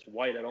because it's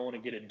white. I don't want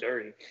to get it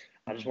dirty.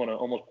 I just want to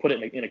almost put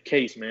it in a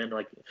case, man,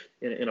 like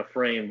in a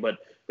frame. But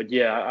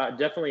yeah, I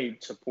definitely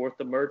support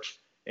the merch.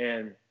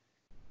 And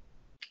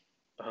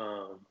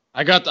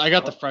I got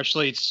the Fresh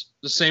Slates,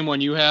 the same one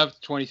you have,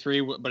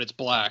 23, but it's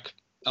black.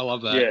 I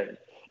love that. Yeah,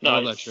 no, I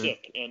love it's that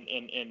sick.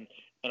 And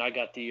I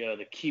got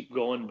the Keep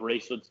Going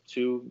bracelets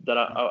too that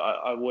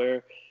I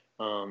wear.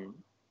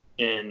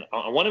 And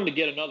I want him to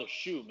get another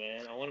shoe,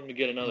 man. I want him to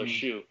get another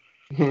shoe.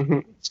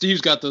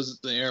 Steve's got the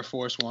Air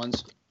Force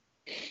ones.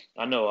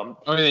 I know.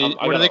 What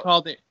are they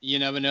called? You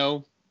never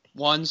know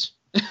ones.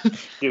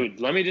 Dude,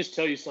 let me just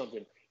tell you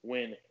something.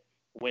 When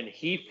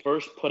he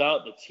first put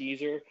out the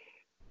teaser.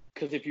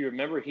 Because if you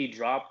remember, he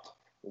dropped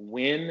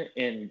Win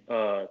and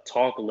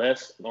Talk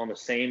Less on the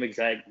same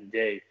exact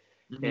day.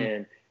 Mm-hmm.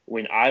 And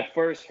when I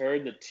first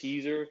heard the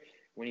teaser,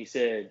 when he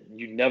said,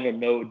 you never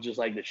know, just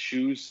like the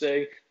shoes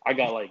say, I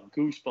got like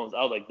goosebumps.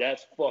 I was like,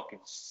 that's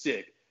fucking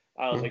sick.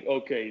 I was like,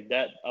 okay,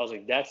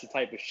 that's the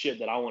type of shit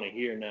that I want to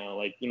hear now.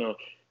 Like, you know,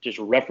 just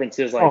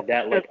references like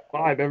that. Like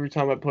vibe every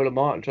time I put them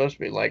on. Trust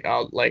me. Like,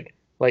 I'll like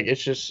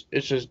it's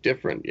just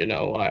different, you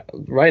know.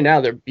 Right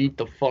now they're beat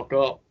the fuck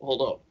up.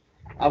 Hold up.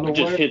 It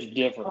just hits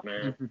different,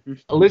 man.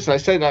 Listen, I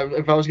said that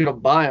if I was gonna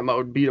buy them, I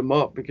would beat them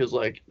up because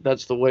like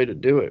that's the way to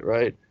do it,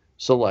 right?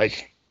 So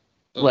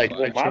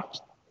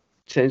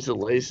change the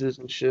laces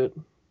and shit.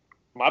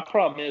 My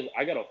problem is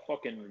I got a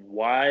fucking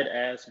wide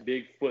ass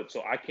big foot,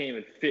 so I can't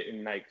even fit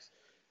in Nikes.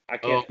 I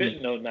can't fit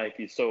in no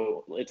Nikes,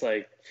 so it's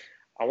like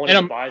I wanted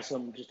to buy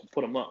some just to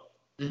put them up.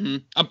 Mm-hmm.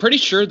 I'm pretty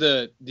sure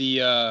they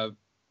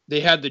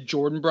had the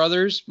Jordan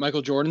brothers,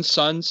 Michael Jordan's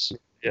sons,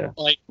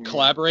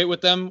 collaborate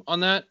with them on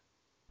that.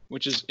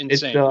 Which is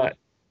insane.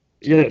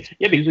 It's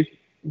a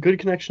good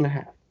connection to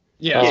have.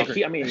 Yeah,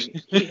 he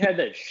had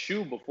that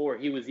shoe before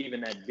he was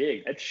even that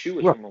big. That shoe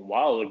was from a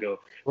while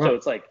ago. Right. So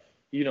it's like,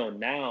 you know,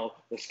 now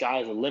the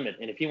sky's the limit.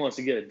 And if he wants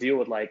to get a deal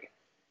with like,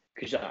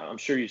 because I'm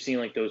sure you've seen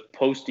like those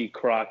Posty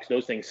Crocs,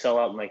 those things sell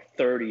out in like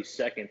 30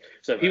 seconds.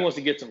 So if he wants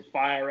to get some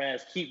fire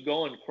ass, keep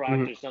going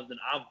Crocs or something,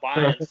 I'm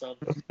buying some.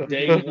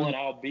 Day one,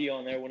 I'll be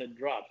on there when it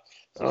drops.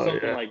 So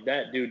something like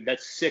that, dude,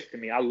 that's sick to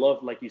me. I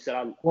love, like you said.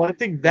 I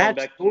think those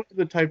are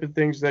the type of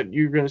things that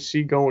you're going to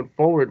see going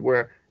forward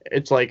where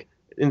it's like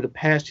in the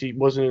past he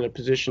wasn't in a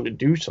position to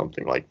do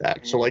something like that.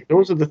 Mm-hmm. So like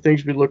those are the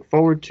things we look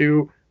forward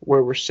to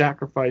where we're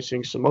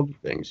sacrificing some other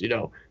things, you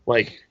know,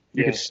 like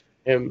you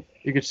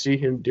could see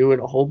him doing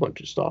a whole bunch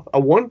of stuff.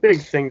 One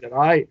big thing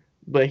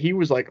that he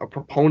was like a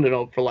proponent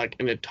of for like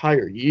an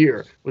entire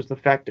year was the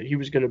fact that he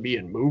was going to be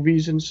in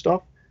movies and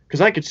stuff. Because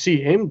I could see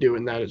him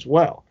doing that as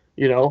well.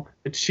 You know,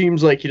 it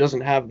seems like he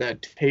doesn't have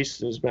that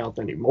taste in his mouth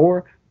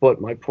anymore.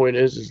 But my point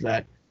is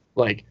that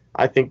like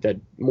I think that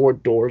more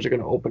doors are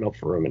going to open up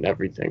for him and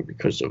everything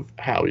because of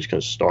how he's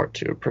going to start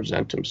to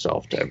present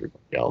himself to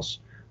everybody else.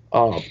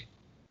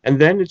 And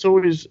then it's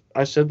always,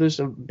 I said this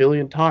a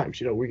billion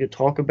times, we could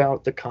talk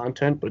about the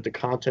content, but the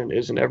content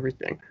isn't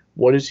everything.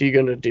 What is he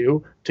going to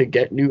do to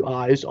get new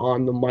eyes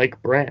on the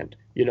Mike brand?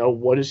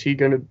 What is he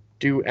going to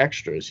do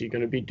extra? Is he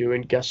going to be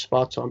doing guest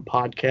spots on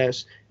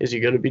podcasts? Is he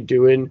going to be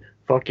doing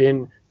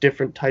fucking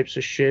different types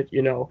of shit?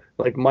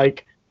 Like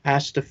Mike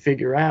has to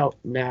figure out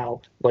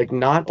now, like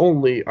not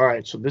only, all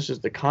right, so this is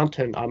the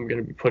content I'm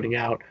going to be putting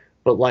out,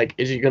 but like,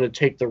 is he going to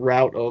take the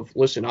route of,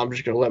 listen, I'm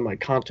just going to let my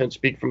content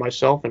speak for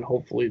myself and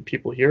hopefully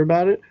people hear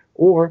about it?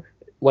 Or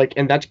like,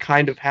 and that's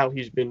kind of how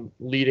he's been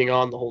leading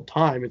on the whole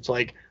time. It's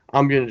like,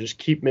 I'm going to just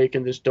keep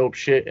making this dope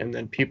shit and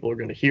then people are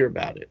going to hear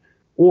about it.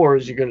 Or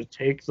is he going to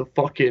take the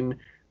fucking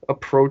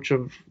approach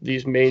of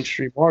these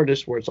mainstream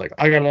artists where it's like,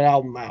 I got an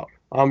album out,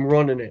 I'm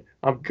running it,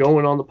 I'm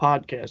going on the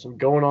podcast, I'm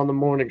going on the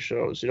morning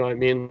shows, you know what I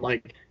mean?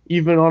 Like,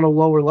 even on a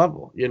lower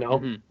level,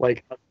 Mm-hmm.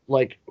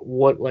 like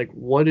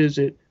what is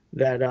it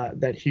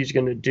that he's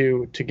going to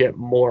do to get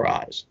more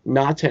eyes,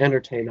 not to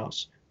entertain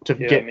us, to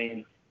get. I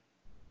mean,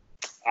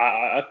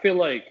 I feel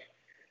like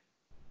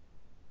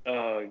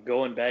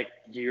going back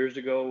years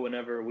ago,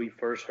 whenever we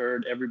first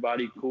heard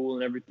Everybody Cool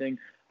and everything,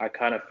 I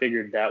kind of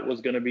figured that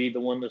was going to be the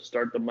one to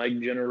start the Mike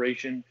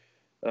generation,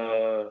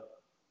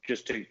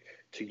 just to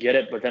get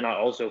it. But then I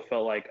also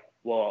felt like,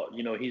 well,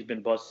 he's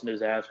been busting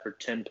his ass for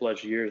 10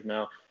 plus years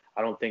now.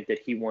 I don't think that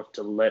he wants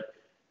to let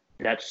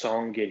that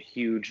song get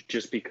huge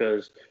just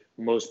because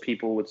most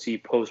people would see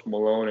Post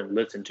Malone and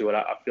listen to it.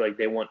 I feel like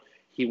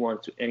he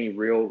wants any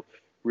real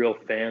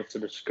fans to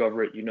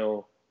discover it,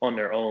 on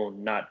their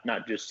own, not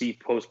just see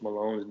Post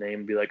Malone's name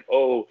and be like,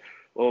 oh,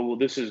 well,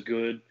 this is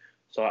good.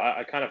 So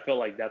I kind of felt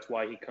like that's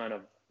why he kind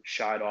of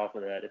shied off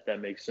of that, if that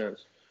makes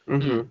sense.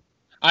 Mm-hmm.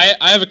 I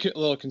have a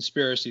little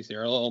conspiracy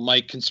theory, a little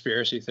Mike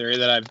conspiracy theory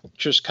that I've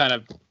just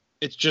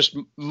it's just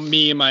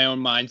me in my own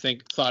mind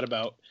thought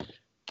about.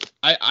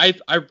 I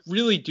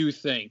really do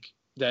think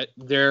that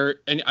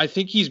and I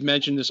think he's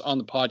mentioned this on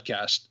the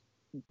podcast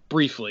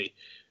briefly,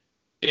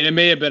 and it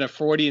may have been a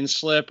Freudian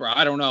slip or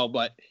I don't know,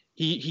 but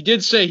he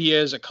did say he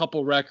has a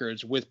couple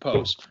records with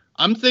Post.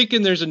 I'm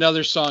thinking there's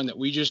another song that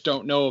we just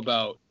don't know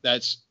about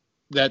that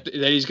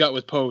he's got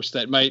with Post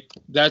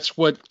that's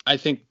what I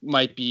think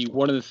might be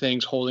one of the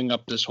things holding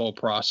up this whole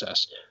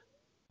process.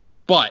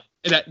 But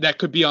that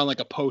could be on like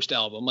a Post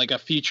album, like a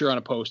feature on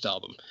a Post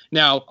album.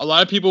 Now, a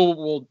lot of people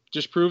will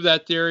disprove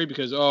that theory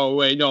because, oh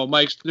wait, no,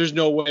 there's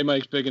no way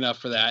Mike's big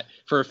enough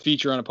for a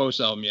feature on a Post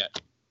album yet.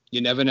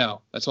 You never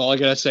know. That's all I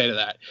gotta say to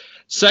that.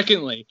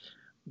 Secondly,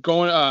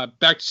 going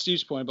back to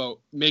Steve's point about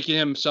making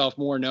himself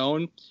more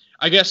known,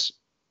 I guess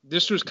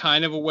this was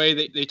kind of a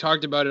way they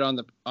talked about it on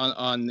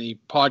the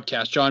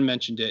podcast. John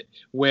mentioned it,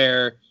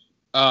 where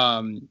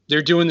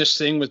they're doing this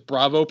thing with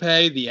Bravo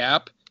Pay, the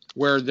app,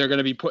 where they're going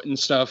to be putting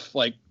stuff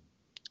like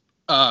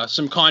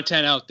some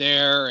content out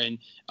there, and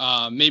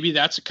maybe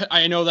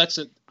I know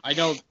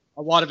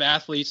a lot of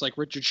athletes like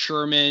Richard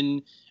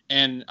Sherman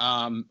and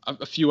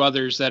a few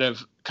others that have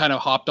kind of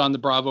hopped on the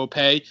Bravo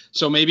Pay.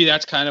 So maybe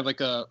that's kind of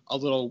like a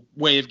little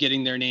way of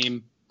getting their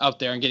name out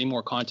there and getting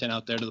more content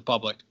out there to the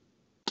public.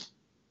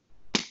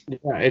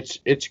 Yeah,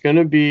 it's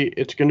gonna be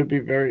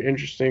very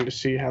interesting to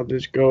see how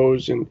this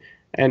goes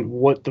and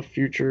what the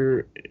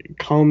future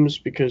comes,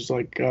 because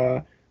like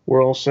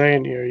we're all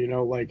saying here,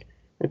 like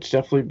it's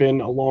definitely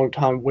been a long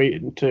time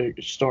waiting to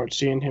start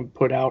seeing him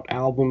put out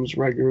albums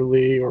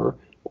regularly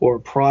or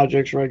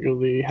projects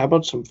regularly. How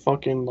about some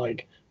fucking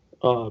like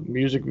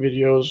music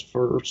videos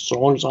for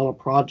songs on a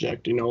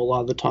project? A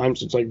lot of the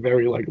times it's like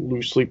very like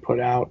loosely put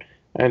out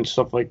and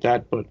stuff like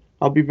that. But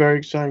I'll be very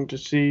excited to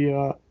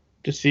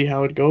see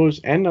how it goes,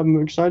 and I'm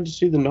excited to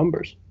see the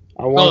numbers.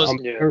 I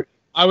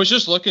was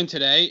just looking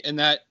today, and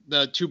that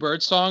the Two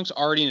Birds song's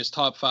already in his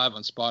top 5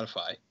 on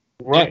Spotify.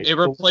 Right, it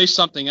replaced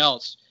something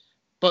else,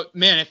 but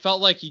man, it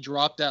felt like he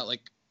dropped that like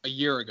a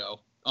year ago.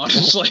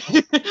 Honestly,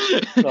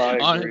 no,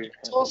 I agree.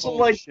 It's also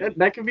like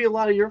that could be a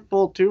lot of your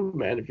fault too,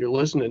 man. If you're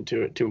listening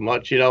to it too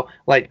much,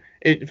 like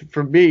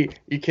for me,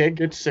 you can't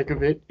get sick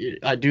of it.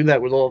 I do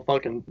that with all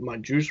fucking my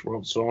Juice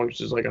WRLD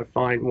songs. Is like I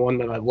find one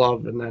that I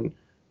love, and then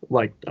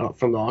like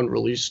from the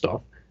unreleased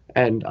stuff,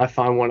 and I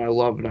find one I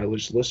love, and I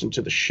just listen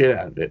to the shit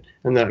out of it,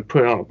 and then I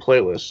put it on a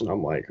playlist, and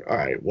I'm like, all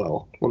right,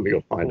 well, let me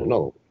go find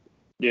another one.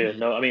 Yeah,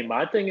 no, I mean,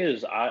 my thing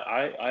is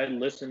I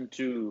listen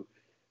to.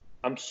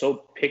 I'm so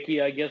picky,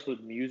 I guess,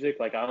 with music.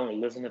 Like, I only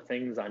listen to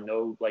things I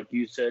know, like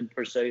you said,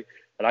 per se,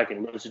 that I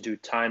can listen to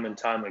time and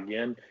time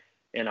again.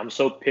 And I'm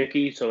so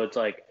picky, so it's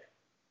like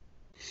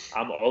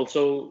I'm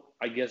also,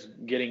 I guess,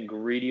 getting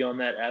greedy on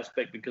that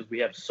aspect because we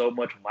have so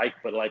much Mike.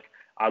 But like,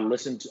 I'll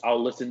listen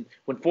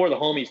when For the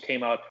Homies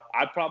came out.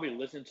 I probably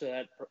listened to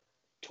that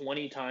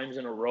 20 times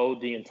in a row,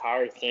 the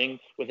entire thing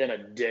within a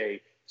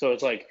day. So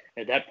it's like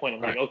at that point,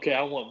 I'm like, okay,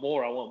 I want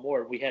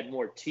more. We had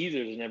more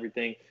teasers and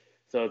everything,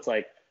 so it's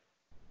like.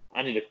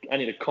 I need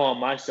to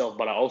calm myself,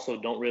 but I also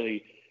don't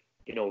really,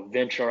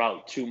 venture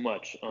out too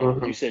much.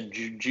 You said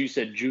Juice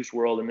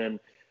WRLD, and then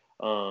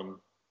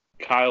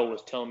Kyle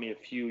was telling me a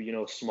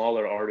few,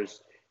 smaller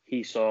artists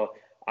he saw.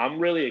 I'm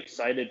really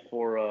excited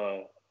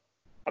for.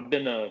 I've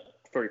been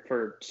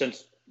for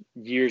since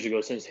years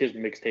ago, since his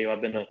mixtape.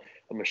 I've been a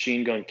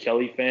Machine Gun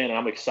Kelly fan, and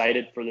I'm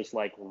excited for this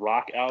like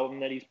rock album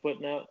that he's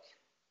putting out.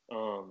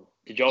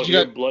 Did y'all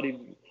hear Bloody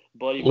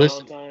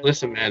Valentine?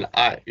 Listen, man.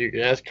 You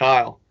can ask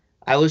Kyle.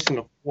 I listen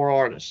to 4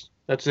 artists.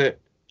 That's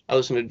it. I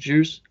listen to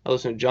Juice. I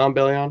listen to John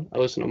Bellion. I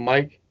listen to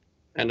Mike,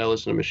 and I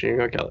listen to Machine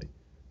Gun Kelly.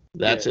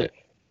 That's it.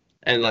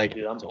 And like,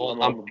 dude,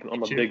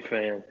 I'm a big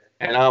fan.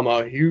 And I'm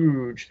a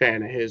huge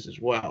fan of his as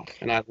well.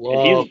 And I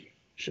love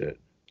shit.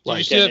 Did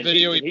you see that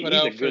video he put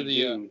out for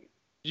the?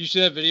 Did you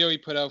see that video he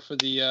put out for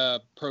the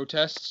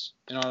protests,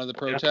 in honor of the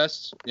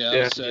protests?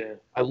 Yeah.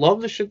 I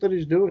love the shit that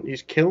he's doing.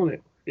 He's killing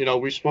it.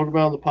 We spoke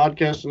about on the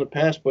podcast in the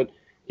past, but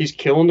he's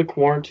killing the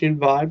quarantine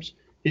vibes.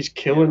 He's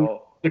killing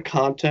the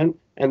content.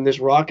 And this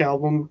rock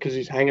album, because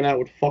he's hanging out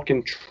with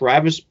fucking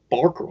Travis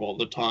Barker all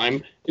the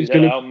time.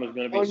 That album is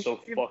gonna be so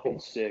fucking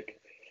sick.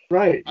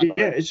 Right.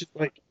 Yeah.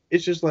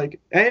 It's just like,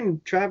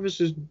 and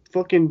Travis is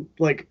fucking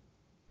like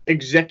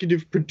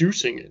executive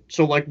producing it.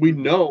 So like we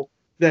know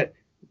that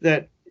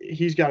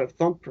he's got a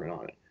thumbprint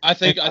on it. I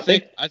think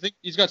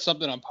he's got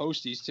something on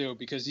Posties too,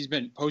 because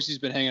Postie's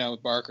been hanging out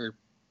with Barker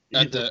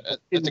at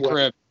the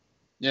crib.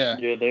 Yeah.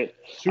 Yeah.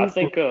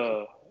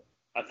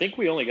 I think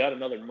we only got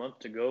another month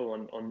to go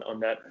on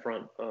that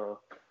front.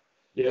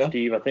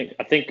 Steve,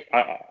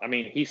 I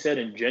mean, he said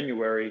in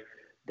January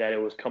that it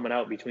was coming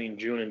out between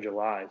June and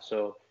July.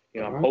 So,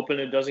 I'm hoping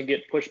it doesn't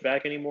get pushed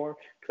back anymore,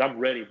 because I'm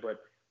ready,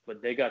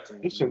 but they got some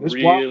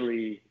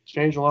really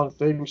changed a lot of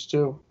things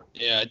too.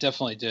 Yeah, it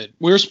definitely did.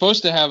 We were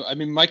supposed to have,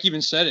 Mike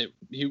even said it.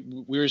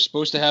 We were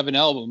supposed to have an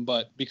album,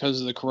 but because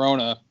of the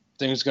corona,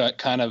 things got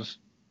kind of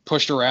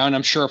pushed around.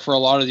 I'm sure for a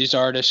lot of these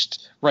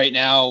artists right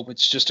now,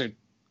 it's just a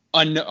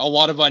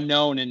lot of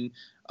unknown. And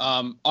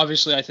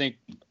obviously, I think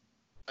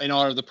in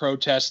honor of the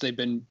protests, they've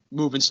been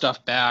moving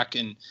stuff back,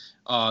 and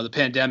the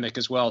pandemic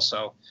as well.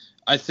 So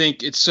I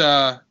think it's.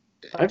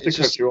 I have to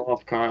cut you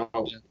off, Kyle.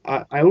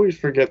 Yeah. I always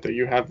forget that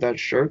you have that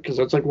shirt, because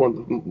that's like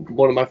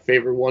one of my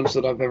favorite ones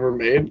that I've ever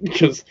made,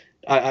 because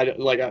I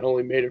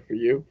only made it for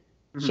you.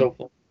 Mm-hmm.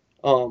 So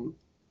fun.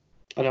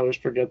 And I always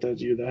forget that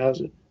it's you that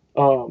has it.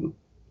 I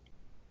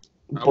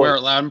wear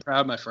it loud and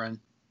proud, my friend.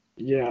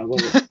 Yeah, I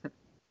love it.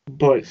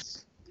 But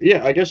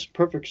yeah, I guess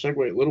perfect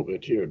segue a little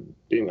bit here,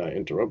 being that I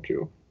interrupt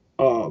you.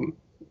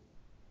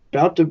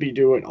 About to be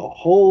doing a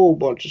whole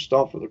bunch of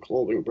stuff with the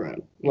clothing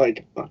brand,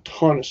 like a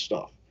ton of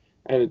stuff.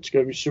 And it's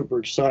going to be super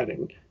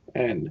exciting.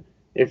 And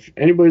if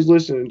anybody's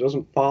listening and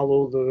doesn't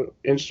follow the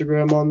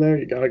Instagram on there,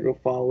 you got to go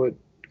follow it.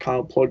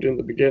 Kyle plugged in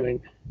the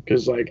beginning.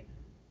 Because, like,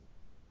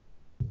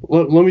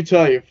 let me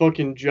tell you,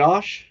 fucking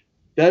Josh,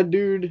 that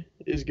dude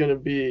is going to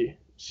be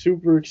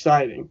super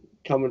exciting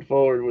coming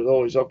forward with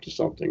Always Up to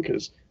Something.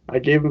 Because I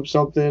gave him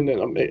something,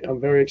 and I'm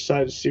very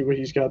excited to see what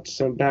he's got to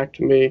send back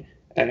to me.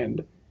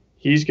 And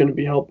he's going to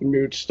be helping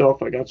me with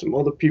stuff. I got some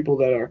other people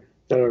that are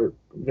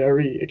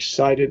very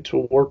excited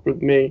to work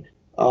with me.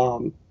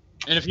 And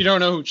if you don't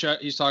know who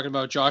he's talking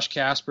about, Josh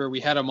Casper, we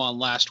had him on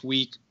last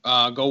week.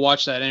 Go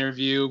watch that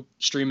interview.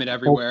 Stream it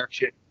everywhere.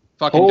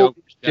 Fucking dope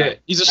guy.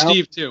 He's a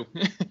Steve too.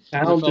 He's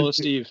a fellow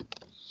Steve.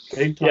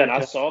 Yeah, and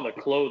I saw the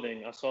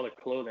clothing. I'll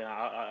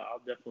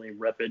definitely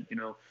rep it.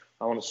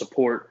 I want to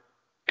support,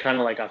 kind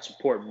of like I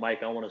support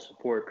Mike. I want to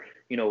support,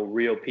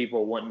 real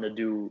people wanting to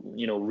do,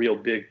 real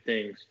big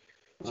things.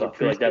 So I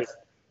feel like that's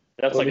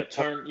like a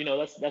turn,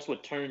 that's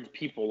what turns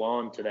people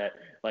on to that.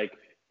 Like,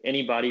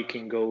 anybody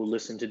can go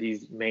listen to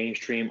these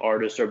mainstream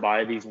artists or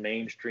buy these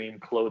mainstream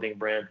clothing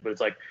brands, but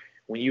it's like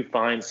when you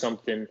find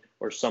something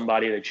or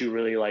somebody that you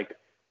really like,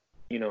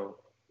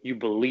 you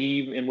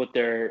believe in what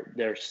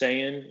they're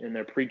saying and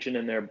they're preaching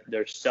and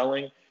they're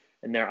selling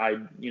and their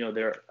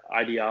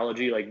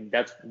ideology, like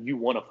that's, you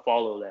want to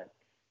follow that.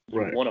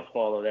 You want to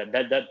follow that.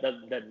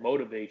 That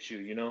motivates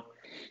you,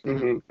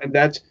 Mm-hmm. And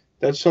that's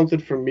something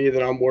for me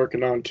that I'm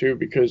working on too,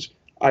 because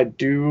I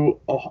do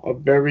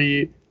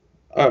I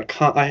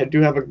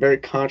do have a very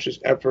conscious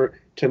effort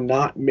to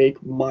not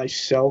make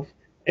myself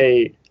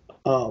a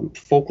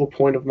focal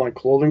point of my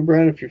clothing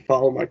brand. If you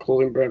follow my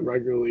clothing brand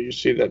regularly, you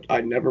see that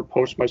I never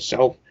post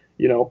myself.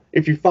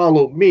 If you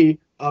follow me,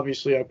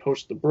 obviously I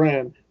post the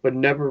brand, but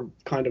never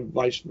kind of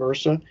vice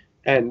versa.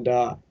 And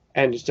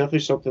it's definitely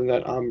something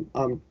that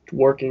I'm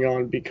working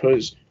on,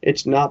 because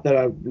it's not that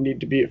I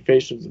need to be a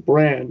face of the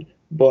brand,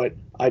 but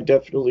I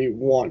definitely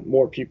want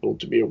more people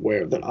to be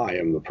aware that I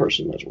am the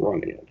person that's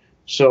running it.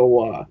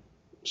 So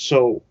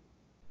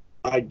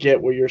I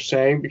get what you're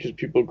saying, because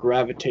people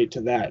gravitate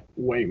to that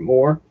way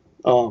more.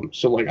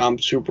 So like I'm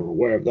super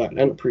aware of that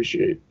and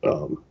appreciate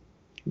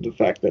the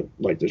fact that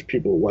like there's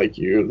people like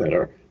you that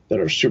are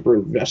super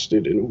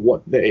invested in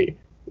what they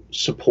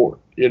support,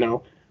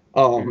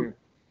 Mm-hmm.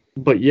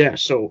 But yeah,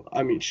 so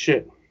I mean,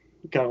 shit,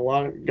 got a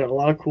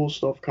lot of cool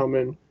stuff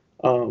coming.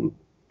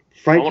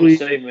 Frankly,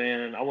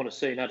 I want to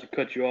say, not to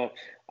cut you off,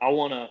 I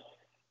want a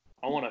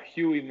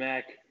Huey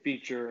Mack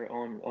feature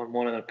on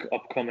one of the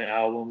upcoming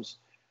albums.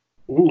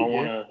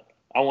 Ooh,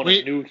 I want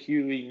a new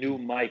Huey, new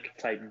Mike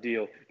type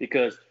deal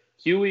because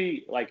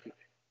Huey, like,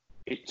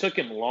 it took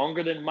him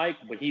longer than Mike,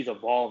 but he's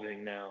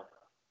evolving now.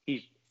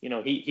 He's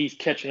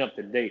catching up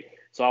to date.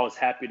 So I was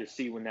happy to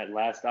see when that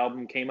last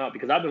album came out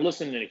because I've been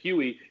listening to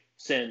Huey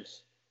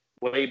since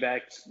way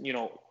back.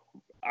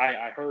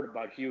 I heard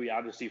about Huey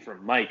obviously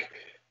from Mike,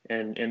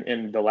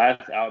 and the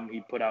last album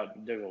he put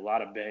out, there's a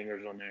lot of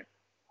bangers on there.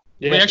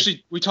 Yeah.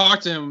 We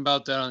talked to him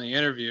about that on the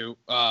interview,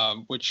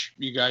 which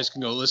you guys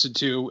can go listen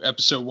to,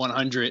 episode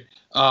 100.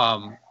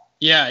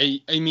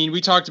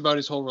 We talked about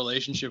his whole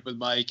relationship with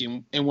Mike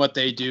and what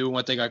they do and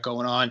what they got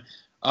going on.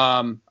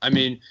 I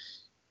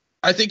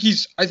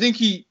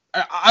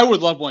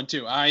would love one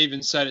too. I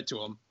even said it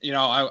to him.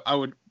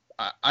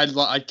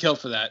 I'd kill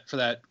for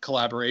that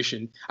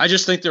collaboration. I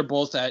just think they're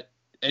both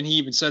and he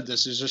even said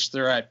this, is just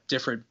they're at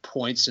different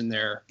points in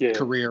their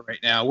career right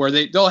now where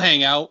they'll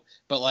hang out,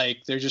 but like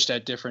they're just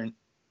at different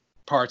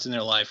parts in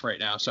their life right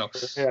now. So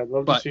yeah, I'd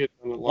love to see it.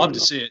 Love to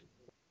see it.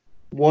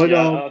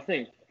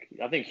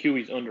 I think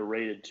Huey's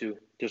underrated too,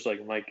 just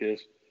like Mike is.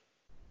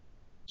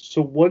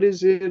 So what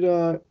is it?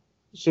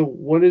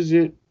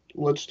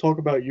 Let's talk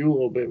about you a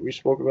little bit. We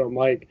spoke about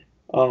Mike.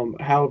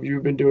 How have you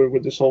been doing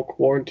with this whole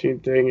quarantine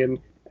thing,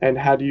 and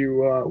how do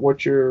you?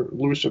 What's your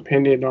loose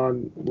opinion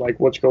on like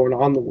what's going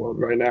on in the world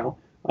right now?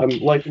 I'm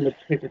liking to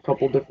pick a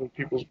couple different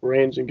people's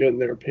brains and getting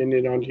their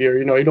opinion on here.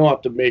 You don't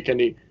have to make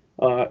any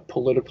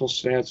political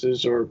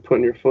stances or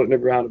putting your foot in the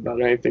ground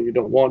about anything you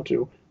don't want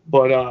to.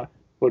 But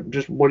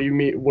just what do you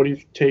mean? What do you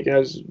take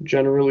as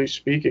generally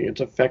speaking?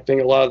 It's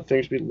affecting a lot of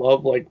things we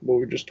love, like what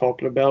we were just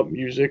talking about,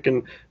 music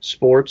and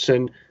sports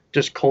and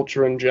just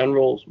culture in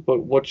general.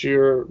 But what's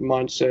your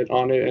mindset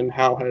on it, and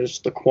how has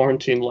the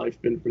quarantine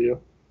life been for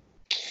you?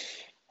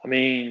 I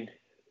mean,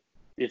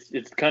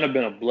 it's kind of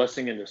been a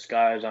blessing in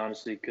disguise,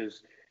 honestly,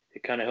 because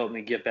it kind of helped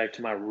me get back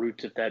to my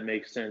roots, if that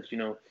makes sense.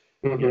 You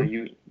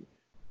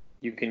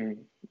can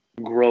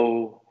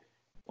grow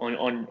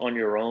on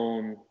your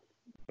own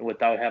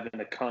without having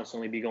to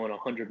constantly be going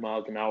 100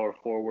 miles an hour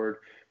forward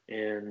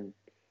and,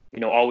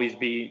 always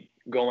be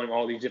going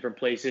all these different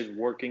places,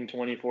 working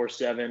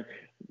 24/7.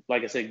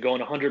 Like I said, going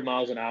 100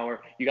 miles an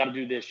hour, you got to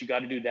do this, you got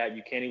to do that.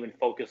 You can't even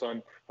focus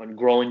on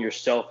growing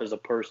yourself as a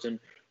person,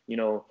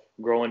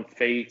 growing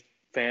faith,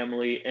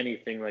 family,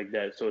 anything like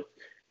that. So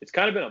it's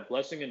kind of been a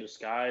blessing in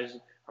disguise.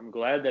 I'm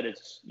glad that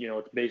it's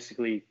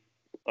basically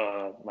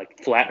like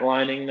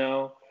flatlining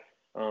now.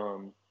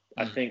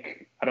 I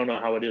think, I don't know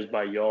how it is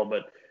by y'all,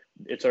 but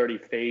it's already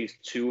phase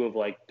 2 of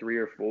like 3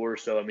 or 4.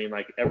 So, I mean,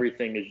 like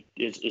everything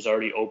is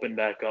already open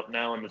back up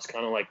now. And it's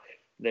kind of like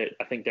that.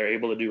 I think they're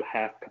able to do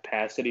half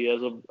capacity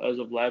as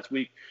of last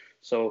week.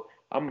 So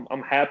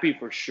I'm happy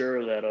for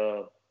sure that,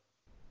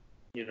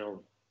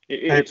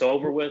 it's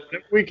over with.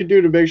 What we could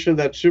do to make sure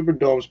that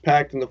Superdome's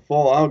packed in the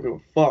fall, I don't give a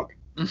fuck.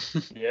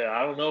 Yeah,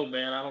 I don't know,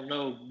 man. I don't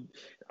know.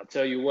 I'll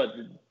tell you what,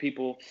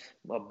 people,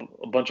 a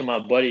bunch of my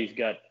buddies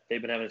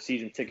they've been having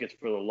season tickets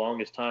for the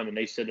longest time, and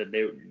they said that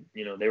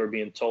they were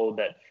being told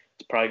that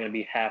it's probably going to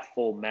be half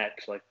full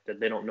max, like that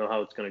they don't know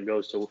how it's going to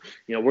go. So,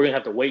 we're going to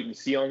have to wait and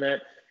see on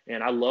that.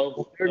 And I love.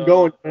 Well, they're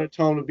going to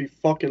tell them to be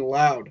fucking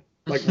loud.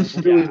 Like,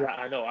 really. Yeah,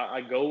 I know.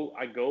 I go.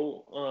 I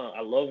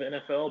love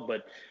NFL,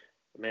 but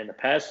man, the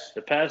past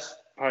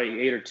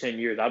probably 8 or 10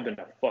 years, I've been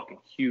a fucking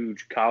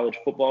huge college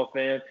football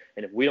fan.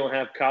 And if we don't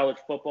have college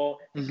football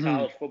and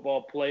college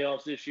football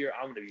playoffs this year,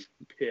 I'm gonna be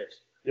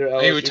pissed.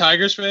 Are you a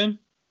Tigers fan?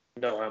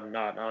 No, I'm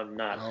not.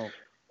 Oh.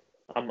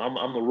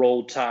 I'm a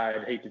Roll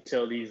Tide. Hate to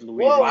tell these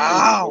Louisiana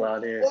people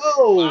out here.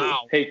 Whoa!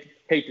 Wow. Hate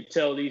to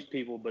tell these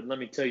people, but let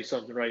me tell you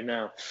something right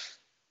now.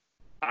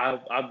 I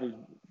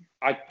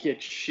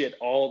get shit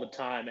all the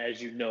time,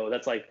 as you know.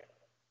 That's like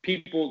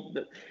people.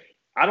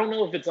 I don't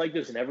know if it's like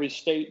this in every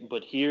state,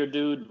 but here,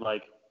 dude,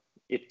 like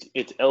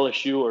it's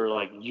LSU or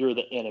like you're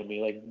the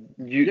enemy. Like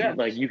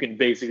you can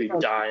basically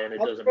die and it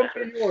doesn't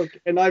matter. New York,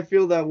 and I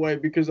feel that way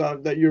because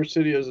that your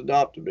city has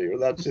adopted me, or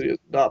that city has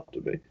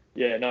adopted me.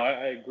 Yeah, no,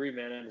 I agree,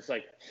 man. And it's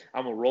like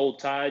I'm a Roll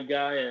Tide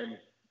guy, and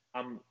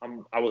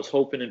I was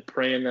hoping and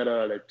praying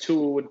that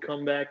Tua would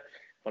come back,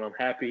 but I'm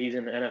happy he's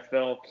in the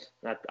NFL.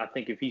 And I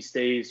think if he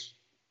stays,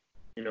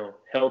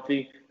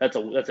 healthy, that's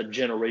a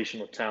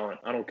generational talent.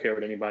 I don't care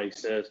what anybody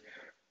says.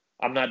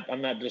 I'm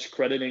not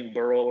discrediting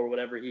Burrow or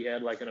whatever. He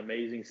had like an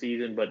amazing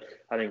season, but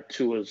I think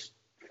Tua's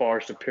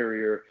far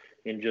superior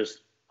in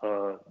just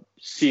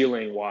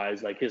ceiling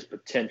wise. Like his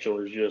potential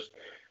is just,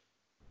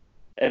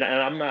 and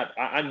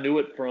I knew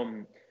it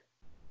from.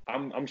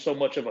 I'm so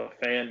much of a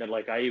fan that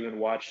like I even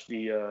watched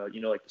the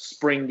like the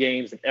spring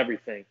games and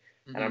everything.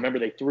 Mm-hmm. And I remember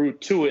they threw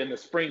Tua in the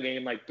spring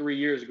game like 4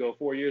 years ago,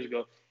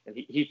 and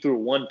he threw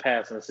one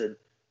pass, and I said,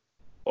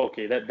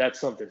 okay, that's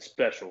something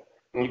special.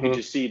 You can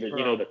just see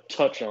the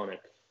touch on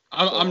it.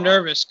 I'm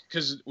nervous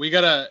because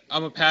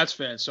I'm a Pats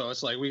fan, so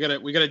it's like we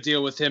gotta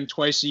deal with him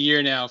twice a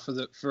year now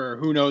for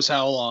who knows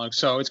how long.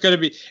 So it's gonna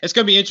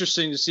be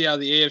interesting to see how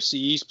the AFC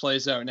East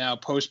plays out now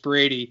post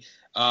Brady,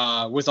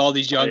 with all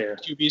these young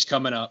QBs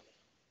coming up.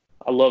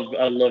 I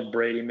love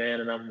Brady, man,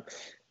 and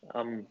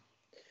I'm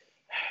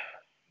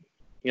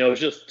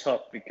it's just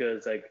tough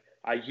because like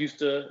I used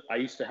to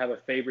have a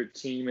favorite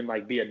team and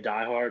like be a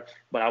diehard,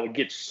 but I would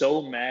get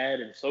so mad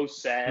and so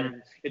sad.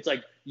 And it's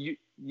like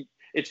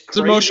it's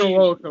an emotional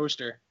roller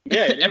coaster.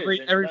 Yeah, it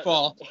every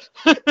fall.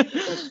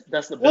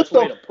 That's the best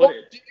way to put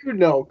it. What do you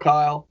know,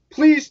 Kyle?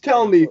 Please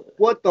tell me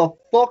what the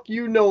fuck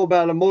you know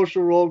about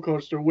emotional roller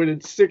coaster winning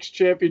 6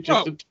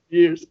 championships in 2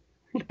 years.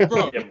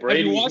 Bro, have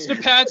you watched the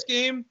Pats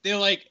game?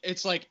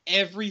 It's like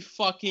every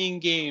fucking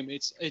game.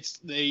 It's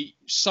they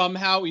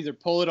somehow either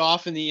pull it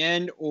off in the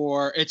end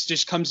or it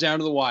just comes down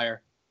to the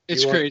wire.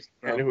 It's crazy.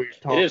 Bro.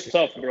 It is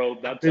tough, bro.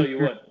 I'll tell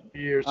you what.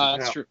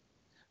 That's true.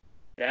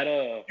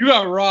 That you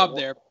got robbed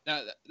there.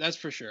 That's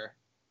for sure.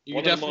 You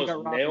one of the most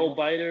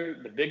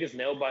the biggest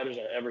nail biters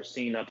I've ever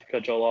seen, not to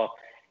cut y'all off,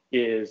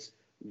 is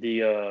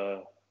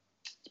it's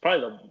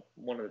probably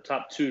one of the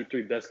top 2 or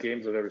 3 best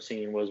games I've ever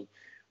seen was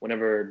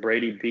whenever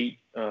Brady beat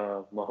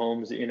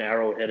Mahomes in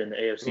Arrowhead in the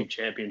AFC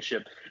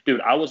Championship.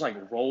 Dude, I was like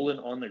rolling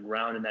on the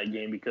ground in that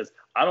game because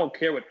I don't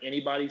care what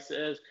anybody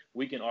says.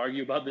 We can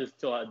argue about this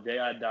till the day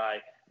I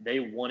die. They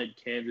wanted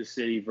Kansas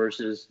City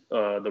versus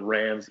the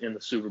Rams in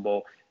the Super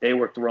Bowl. They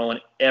were throwing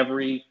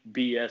every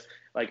BS.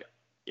 Like,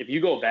 if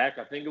you go back,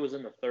 I think it was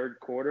in the third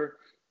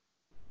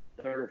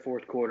or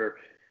fourth quarter,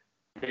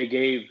 they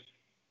gave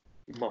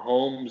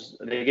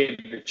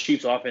the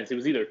Chiefs offense, it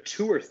was either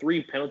 2 or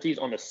 3 penalties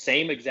on the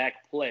same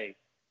exact play.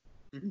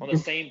 On the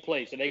same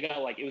play. So they got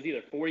it was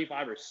either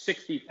 45 or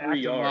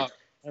 63 yards.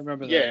 I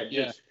remember that.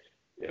 Yeah.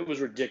 It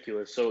was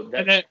ridiculous. So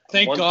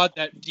thank God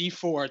for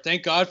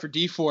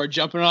D4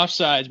 jumping off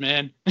sides,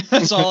 man.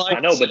 That's all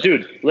I know, but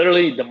dude,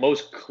 literally the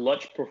most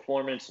clutch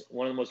performance,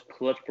 one of the most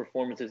clutch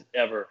performances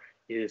ever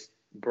is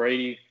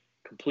Brady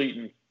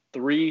completing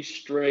 3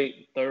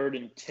 straight 3rd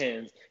and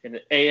 10s in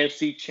the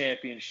AFC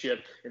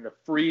Championship in the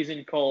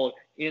freezing cold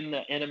in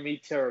the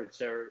enemy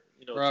territory.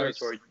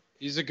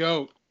 He's a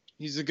GOAT.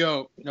 He's a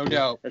GOAT, no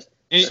doubt.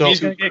 He's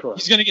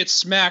gonna get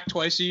smacked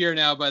twice a year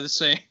now by the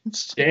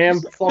Saints.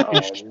 Damn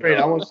fucking straight.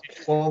 I want to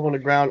see 12 on the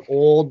ground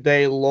all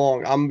day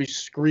long. I'm gonna be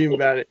screaming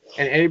about it.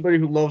 And anybody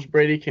who loves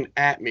Brady can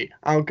at me.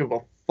 I don't give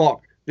a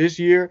fuck. This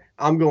year,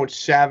 I'm going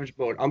savage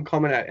mode. I'm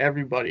coming at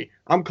everybody.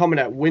 I'm coming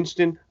at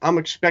Winston. I'm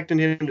expecting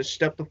him to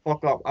step the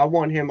fuck up. I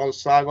want him on the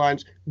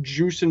sidelines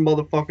juicing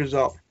motherfuckers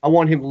up. I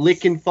want him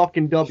licking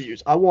fucking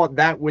W's. I want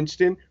that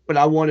Winston, but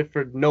I want it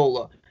for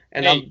Nola.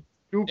 And I'm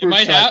super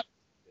excited.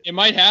 It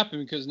might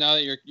happen because now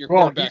that your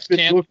quarterback's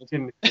canceled.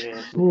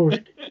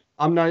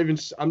 I'm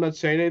not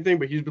saying anything,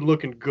 but he's been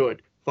looking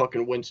good,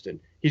 fucking Winston.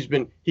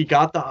 He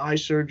got the eye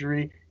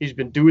surgery. He's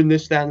been doing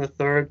this, that, and the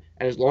third.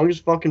 And as long as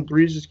fucking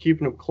Breeze is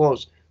keeping him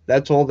close,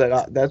 that's all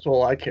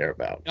I care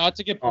about. Not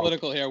to get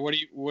political here. What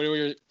are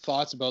your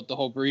thoughts about the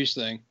whole Breeze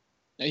thing?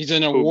 He's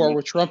in a war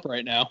with Trump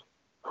right now.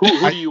 Who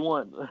do you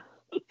want?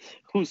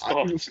 Who's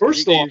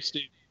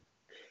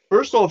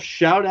First off,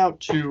 shout out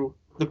to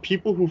the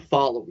people who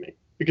follow me.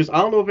 Because I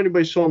don't know if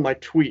anybody saw my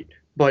tweet,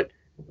 but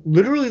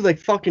literally like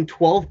fucking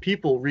 12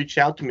 people reached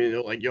out to me.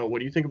 They're like, yo, what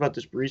do you think about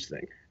this Breeze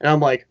thing? And I'm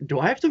like, do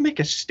I have to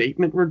make a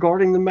statement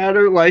regarding the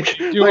matter? Like,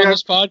 you on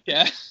this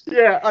podcast?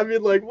 Yeah, I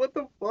mean, like, what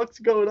the fuck's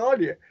going on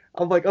here?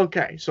 I'm like,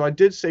 okay, so I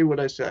did say what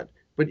I said,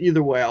 but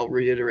either way, I'll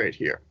reiterate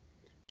here.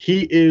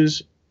 He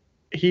is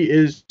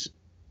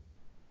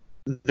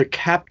the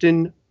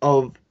captain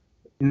of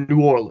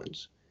New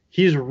Orleans.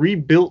 He's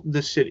rebuilt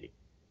the city.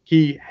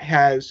 He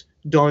has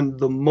done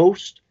the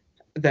most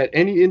that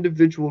any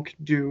individual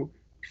could do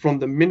from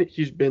the minute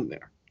he's been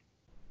there.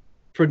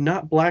 For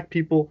not black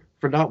people,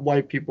 for not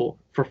white people,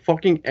 for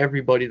fucking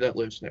everybody that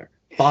lives there.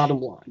 Bottom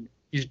line.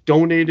 He's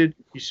donated,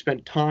 he's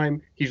spent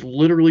time, he's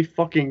literally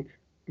fucking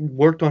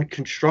worked on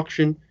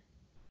construction.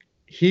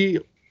 He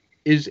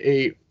is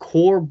a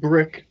core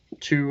brick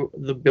to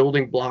the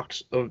building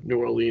blocks of New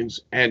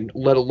Orleans, and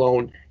let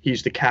alone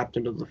he's the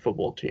captain of the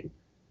football team.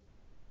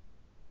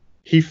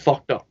 He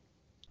fucked up.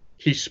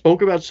 He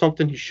spoke about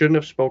something he shouldn't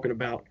have spoken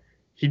about.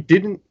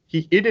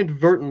 He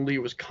inadvertently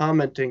was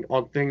commenting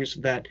on things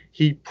that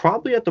he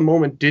probably at the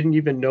moment didn't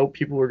even know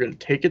people were going to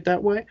take it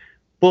that way,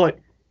 but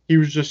he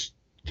was just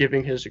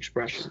giving his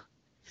expression.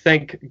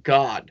 Thank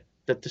God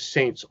that the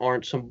Saints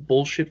aren't some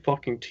bullshit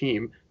fucking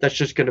team that's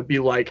just going to be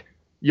like,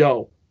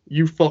 yo,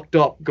 you fucked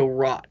up, go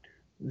rot.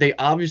 They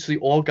obviously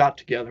all got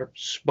together,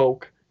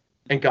 spoke,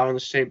 and got on the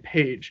same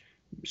page.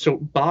 So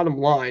bottom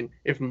line,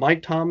 if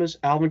Mike Thomas,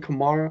 Alvin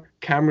Kamara,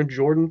 Cameron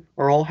Jordan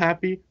are all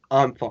happy,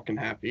 I'm fucking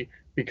happy.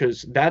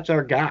 Because that's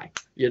our guy,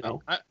 you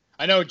know.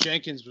 I know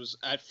Jenkins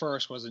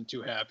wasn't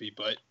too happy,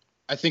 but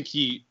I think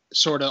he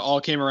sort of all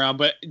came around.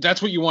 But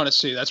that's what you want to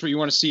see. That's what you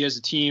want to see as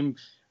a team,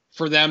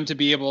 for them to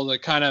be able to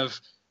kind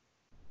of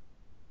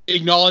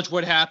acknowledge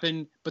what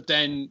happened, but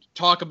then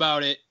talk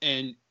about it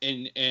and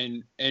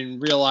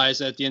realize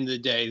that at the end of the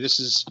day, this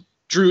is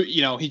Drew.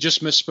 You know, he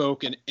just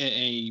misspoke in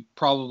a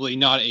probably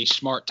not a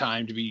smart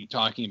time to be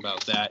talking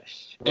about that.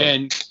 Right.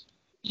 And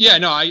yeah,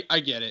 no, I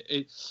get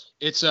it.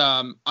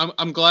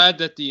 I'm glad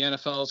that the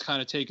NFL is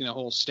kind of taking a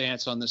whole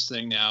stance on this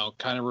thing now.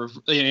 Kind of,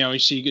 you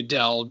see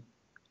Goodell,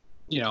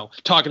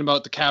 talking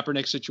about the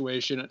Kaepernick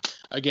situation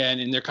again,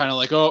 and they're kind of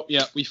like, oh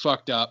yeah, we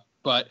fucked up.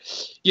 But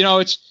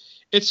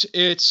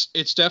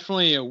It's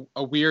definitely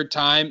a weird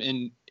time,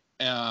 and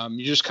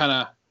you just kind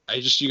of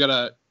you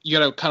gotta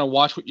kind of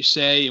watch what you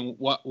say and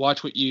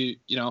watch what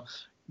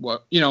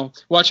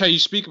watch how you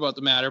speak about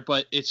the matter.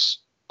 But it's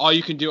all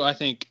you can do, I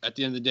think, at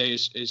the end of the day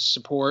is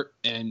support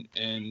and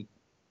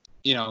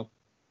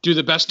do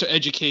the best to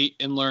educate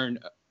and learn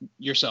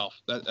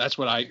yourself. That's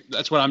what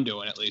I'm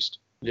doing, at least.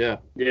 Yeah.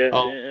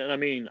 And I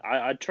mean,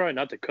 I try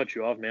not to cut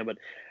you off, man, but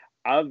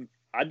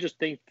I just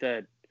think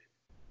that,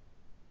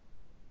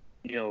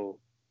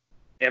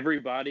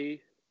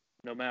 everybody,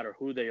 no matter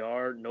who they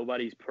are,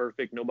 nobody's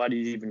perfect,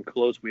 nobody's even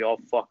close. We all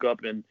fuck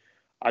up, and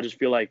I just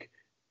feel like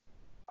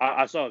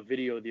I saw a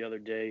video the other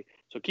day.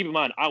 So keep in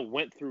mind, I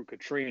went through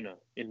Katrina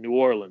in New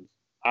Orleans.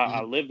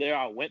 I lived there.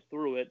 I went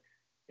through it,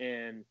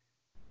 and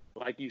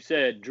like you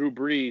said, Drew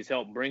Brees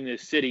helped bring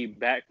this city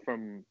back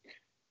from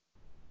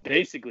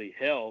basically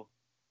hell,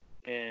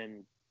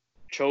 and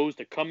chose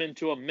to come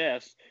into a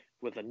mess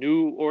with a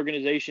new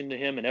organization to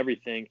him and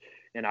everything.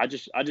 And I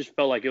just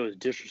felt like it was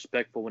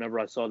disrespectful whenever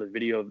I saw the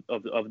video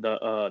of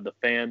the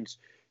fans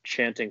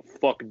chanting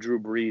 "fuck Drew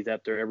Brees"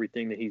 after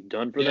everything that he's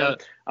done for them.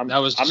 That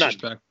was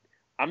disrespectful.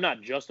 I'm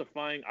not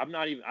justifying. I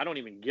don't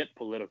even get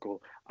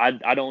political. I'm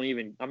not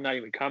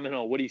even commenting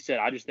on what he said.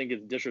 I just think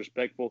it's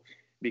disrespectful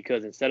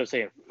because instead of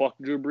saying "fuck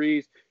Drew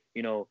Brees,"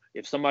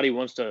 if somebody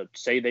wants to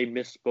say they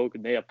misspoke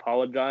and they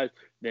apologize,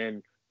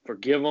 then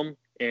forgive them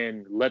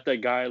and let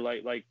that guy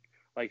like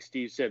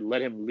Steve said,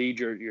 let him lead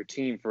your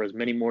team for as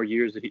many more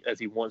years as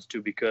he wants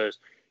to, because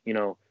and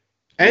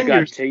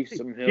got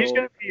Taysom Hill. He's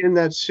going to be in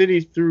that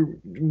city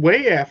through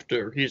way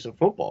after he's a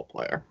football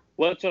player.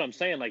 Well, that's what I'm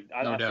saying. Like,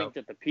 I think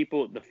that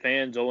the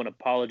fans owe an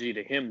apology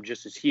to him,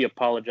 just as he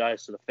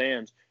apologized to the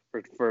fans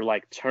for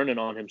like turning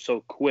on him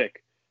so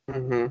quick.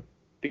 Mm-hmm.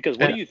 Because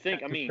what do you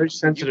think? I mean, very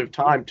sensitive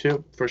time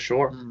too, for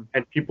sure. Mm-hmm.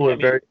 And people are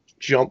very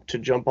jump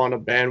on a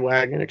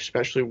bandwagon,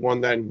 especially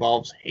one that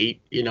involves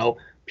hate.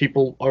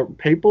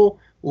 People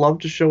love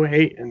to show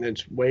hate, and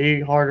it's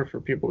way harder for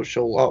people to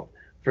show love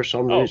for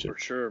some reason. Oh, for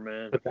sure,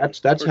 man. But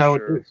that's how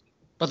it is.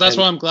 But that's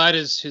what I'm glad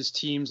is his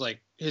team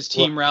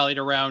rallied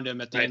around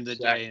him at the end of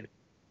the day,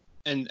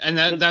 and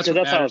that's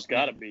how it's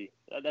got to be.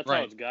 That's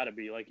how it's got to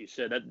be. Like you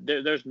said,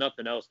 there's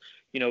nothing else.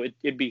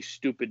 It'd be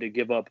stupid to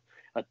give up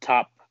a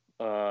top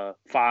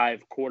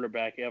 5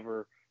 quarterback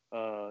ever.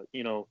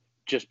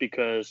 Just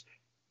because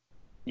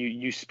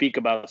you speak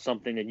about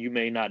something that you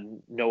may not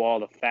know all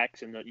the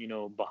facts and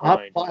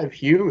behind. Top 5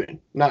 human,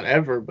 not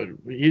ever, but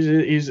he's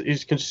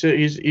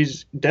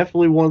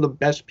definitely one of the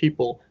best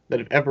people that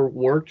have ever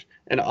worked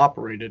and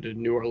operated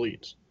in New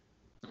Orleans.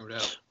 No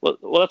doubt. Well,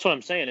 that's what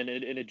I'm saying, and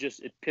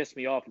it pissed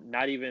me off.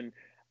 Not even,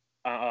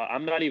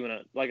 I'm not even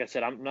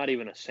I'm not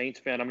even a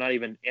Saints fan.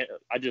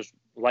 I just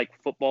like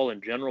football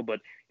in general, but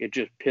it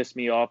just pissed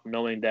me off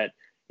knowing that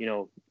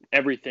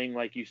everything,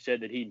 like you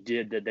said, that he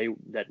did,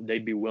 that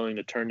they'd be willing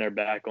to turn their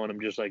back on him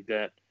just like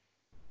that.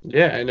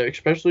 Yeah, and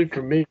especially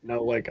for me,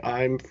 like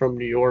I'm from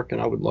New York, and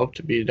I would love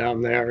to be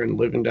down there and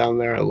living down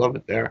there. I love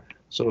it there.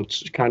 So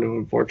it's kind of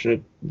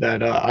unfortunate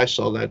that I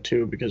saw that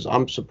too, because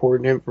I'm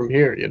supporting him from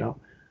here,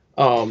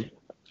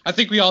 I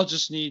think we all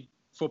just need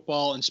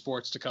football and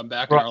sports to come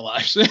back in our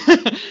lives.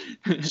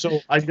 So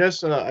I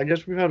guess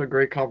we've had a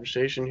great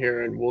conversation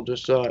here, and we'll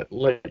just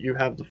let you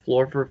have the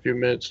floor for a few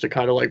minutes to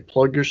kind of like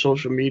plug your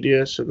social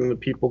media, so then the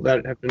people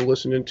that have been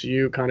listening to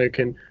you kind of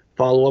can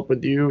follow up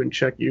with you and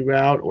check you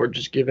out, or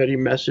just give any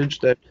message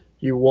that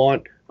you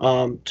want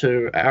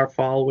to our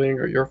following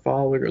or your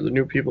following or the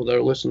new people that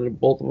are listening to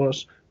both of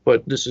us.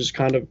 But this is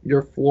kind of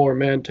your floor,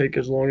 man. Take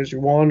as long as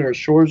you want or as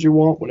short as you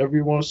want, whatever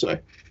you want to say.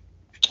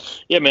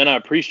 Yeah, man, I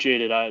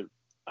appreciate it. I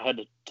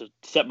had to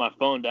set my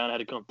phone down. I had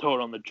to come throw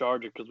it on the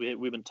charger because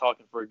we've been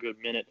talking for a good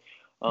minute.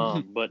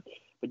 But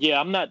yeah,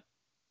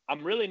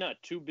 I'm really not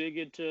too big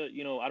into,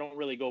 I don't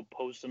really go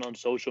posting on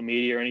social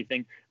media or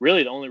anything.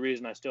 Really, the only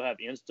reason I still have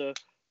Insta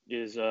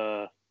is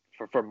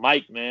for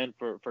Mike, man,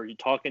 for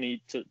talking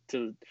to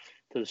the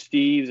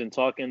Steves and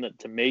talking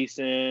to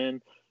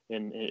Mason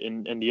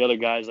and the other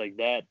guys like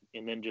that,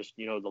 and then just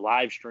the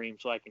live stream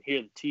so I can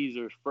hear the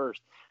teasers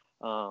first.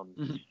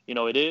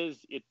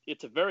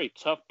 It's a very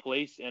tough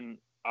place, and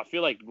I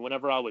feel like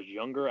whenever I was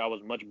younger, I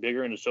was much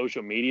bigger into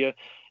social media,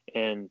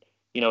 and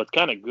it's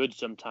kind of good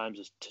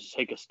sometimes to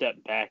take a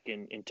step back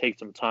and take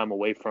some time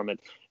away from it.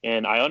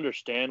 And I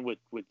understand with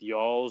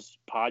y'all's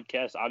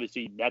podcast,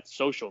 obviously that's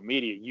social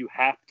media. You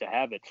have to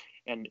have it.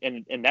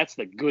 And that's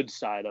the good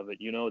side of it.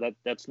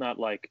 That's not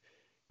like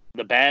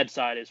the bad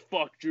side is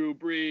fuck Drew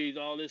Brees,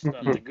 all this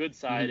stuff. The good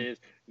side is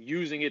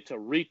using it to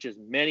reach as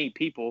many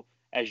people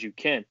as you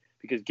can.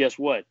 Because guess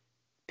what?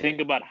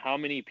 Think about how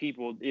many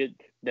people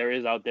there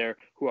is out there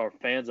who are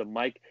fans of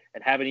Mike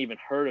and haven't even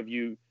heard of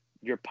your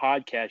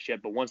podcast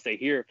yet. But once they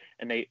hear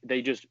and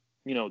they just,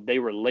 they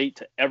relate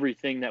to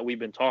everything that we've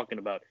been talking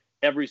about,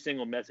 every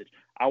single message.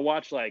 I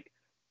watched like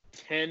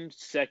 10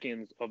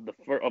 seconds of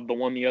the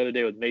one the other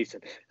day with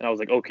Mason, and I was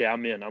like, okay,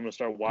 I'm in. I'm going to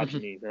start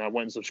watching these. And I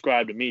went and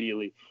subscribed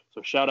immediately.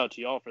 So shout out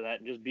to y'all for that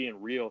and just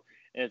being real.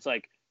 And it's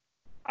like,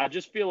 I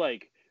just feel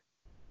like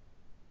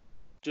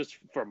just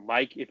for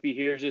Mike, if he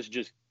hears this,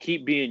 just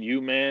keep being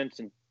you, man,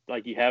 since,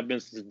 like you have been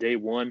since day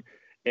one,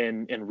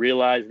 and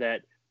realize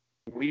that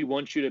we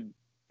want you to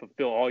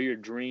fulfill all your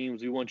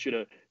dreams. We want you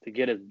to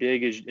get as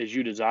big as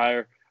you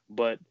desire,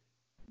 but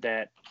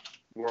that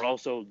we're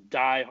also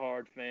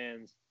diehard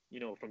fans, you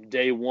know, from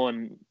day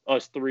one,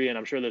 us three, and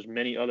I'm sure there's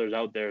many others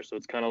out there. So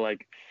it's kind of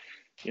like,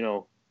 you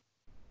know,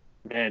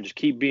 man, just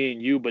keep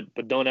being you, but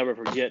don't ever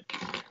forget,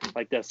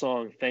 like that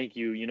song, Thank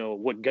You, you know,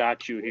 what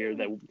got you here,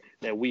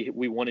 that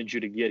we wanted you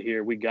to get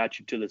here. We got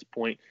you to this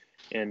point.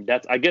 And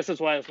I guess that's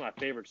why it's my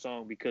favorite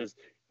song, because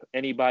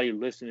anybody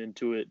listening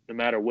to it, no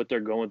matter what they're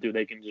going through,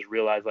 they can just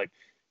realize, like,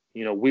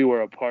 you know, we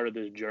were a part of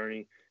this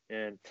journey.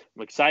 And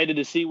I'm excited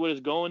to see what it's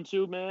going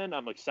to, man.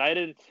 I'm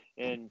excited.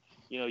 And,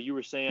 you know, you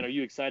were saying, are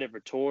you excited for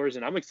tours?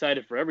 And I'm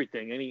excited for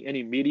everything.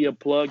 Any media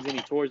plugs, any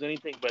tours,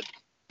 anything. But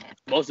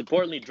most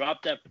importantly,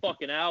 drop that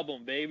fucking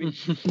album, baby.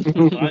 That's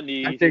what I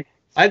need.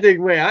 I think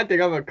I'm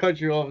going to cut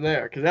you off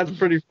there, because that's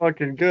pretty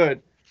fucking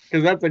good.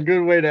 Because that's a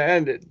good way to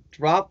end it.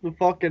 Drop the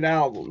fucking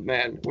album,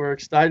 man. We're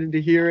excited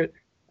to hear it.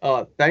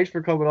 Thanks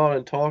for coming on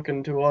and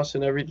talking to us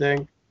and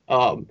everything.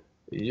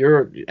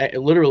 You're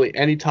literally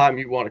anytime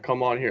you want to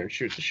come on here and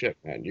shoot the shit,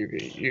 man.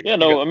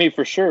 I mean,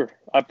 for sure.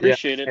 I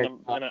appreciate it. And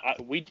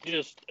we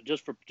just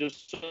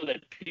so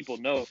that people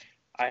know,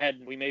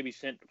 we maybe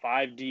sent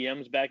 5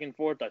 DMs back and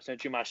forth. I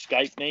sent you my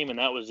Skype name, and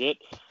that was it.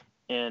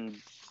 And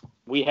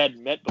we had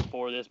met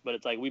before this, but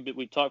it's like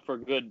we talked for a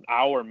good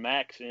hour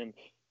max, and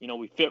you know,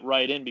 we fit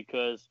right in,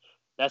 because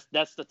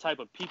that's the type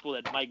of people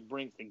that Mike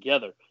brings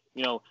together.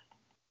 You know,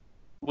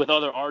 with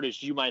other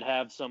artists, you might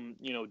have some,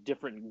 you know,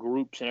 different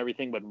groups and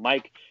everything, but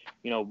Mike,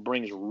 you know,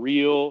 brings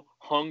real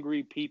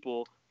hungry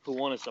people who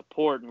want to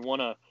support and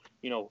want to,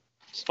 you know,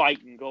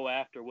 fight and go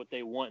after what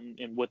they want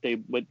and what they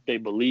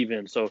believe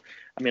in. So,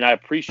 I mean, I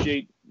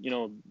appreciate, you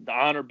know, the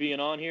honor being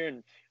on here,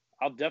 and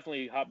I'll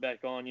definitely hop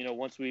back on, you know,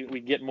 once we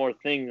get more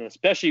things, and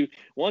especially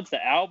once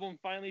the album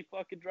finally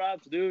fucking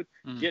drops, dude.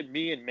 Get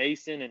me and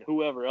Mason and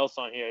whoever else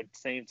on here at the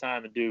same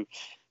time and do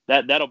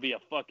that. That'll be a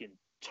fucking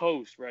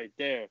toast right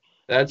there.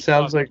 That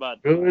sounds like a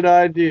good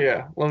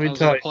idea. Let me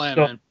tell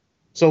you.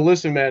 So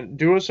listen, man,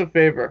 do us a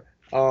favor.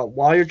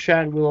 While you're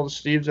chatting with all the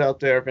Steves out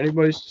there, if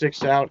anybody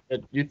sticks out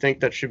that you think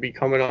that should be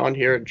coming on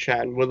here and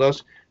chatting with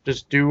us,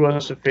 just do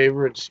us a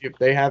favor and see if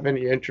they have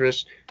any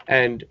interest,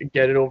 and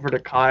get it over to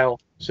Kyle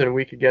so that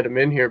we could get him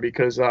in here,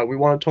 because we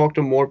want to talk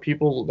to more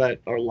people that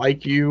are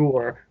like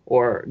you,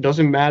 or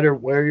doesn't matter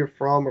where you're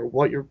from or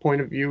what your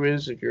point of view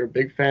is. If you're a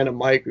big fan of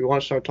Mike, we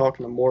want to start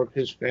talking to more of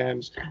his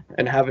fans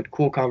and having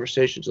cool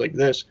conversations like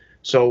this.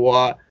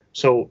 So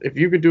if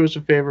you could do us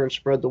a favor and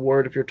spread the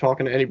word, if you're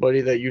talking to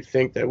anybody that you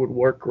think that would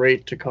work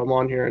great to come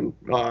on here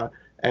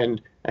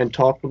and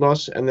talk with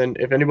us. And then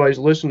if anybody's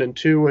listening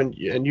too, and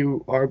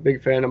you are a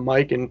big fan of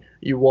Mike and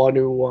you want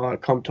to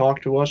come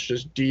talk to us,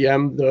 just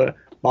DM the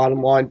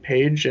Bottom Line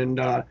page, and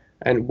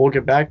we'll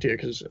get back to you,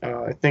 because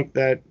I think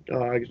that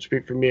I can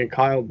speak for me and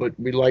Kyle, but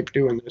we like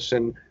doing this,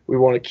 and we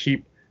want to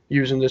keep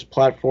using this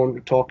platform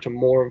to talk to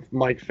more of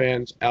Mike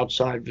fans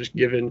outside of just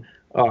giving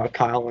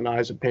Kyle and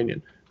I's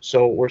opinion.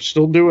 So we're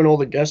still doing all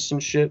the guests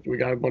and shit. We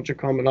got a bunch of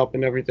coming up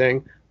and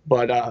everything,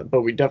 but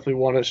we definitely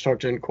want to start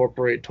to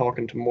incorporate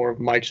talking to more of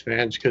Mike's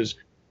fans, because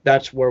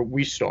that's where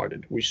we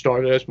started. We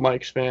started as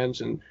Mike's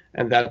fans, and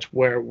that's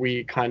where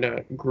we kind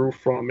of grew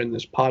from in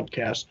this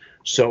podcast.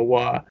 So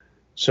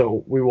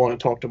we want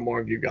to talk to more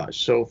of you guys.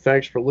 So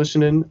thanks for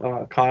listening,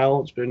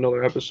 Kyle. It's been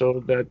another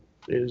episode that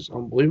is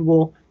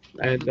unbelievable,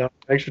 and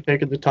thanks for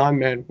taking the time,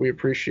 man. We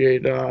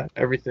appreciate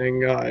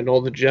everything and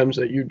all the gems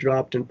that you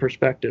dropped and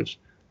perspectives.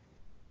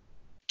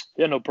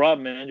 Yeah, no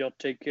problem, man. Y'all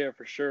take care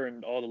for sure,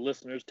 and all the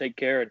listeners take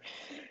care, and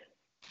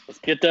let's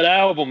get that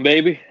album,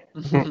 baby.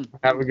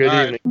 Have a good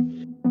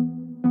evening.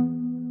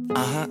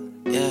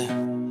 Yeah.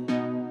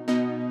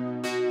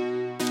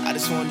 I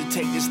just wanted to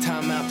take this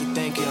time out to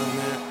thank y'all,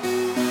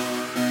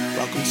 man.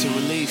 Welcome to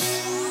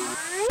Release.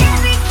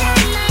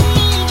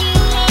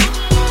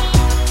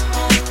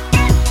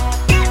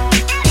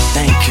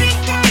 Thank you.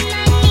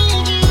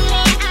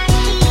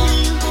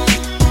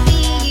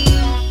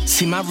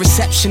 See, my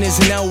reception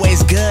isn't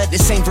always good.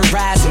 This ain't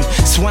Verizon,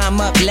 so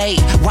I'm up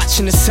late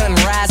watching the sun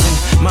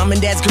rising. Mom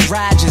and Dad's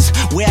garages,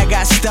 where I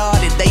got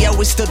started, they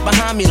always stood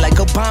behind me like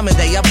Obama,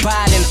 they are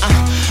Biden.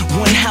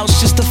 One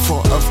house, just the 4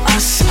 of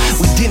us.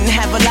 We didn't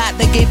have a lot,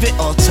 they gave it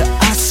all to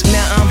us.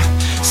 Now I'm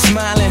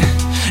smiling,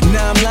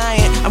 now I'm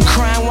lying. I'm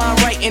crying while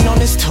I'm writing on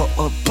this tour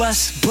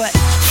bus. But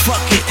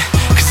fuck it,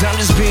 cause I'm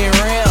just being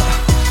real.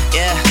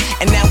 Yeah,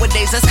 and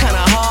nowadays that's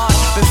kinda hard.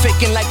 Been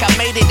faking like I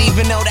made it,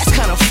 even though that's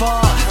kinda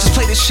far. Just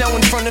play the show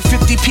in front of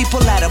 50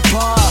 people at a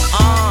bar.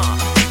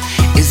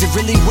 Is it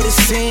really what it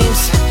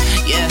seems?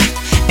 Yeah.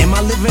 Am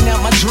I living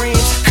out my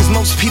dreams? Cause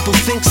most people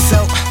think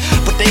so,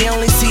 but they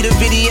only see the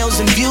videos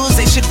and views.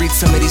 They should read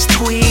some of these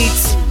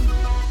tweets.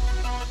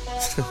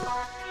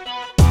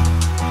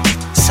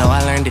 So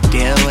I learned to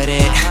deal with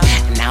it,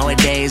 and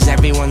Nowadays,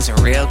 everyone's a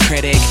real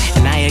critic,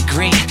 and I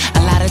agree,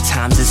 a lot of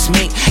times it's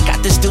me.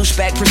 Got this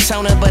douchebag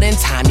persona, but in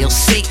time you'll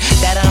see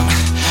that I'm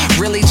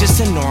really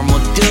just a normal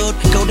dude.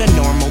 Go to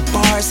normal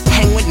bars,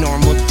 hang with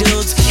normal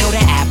dudes, go to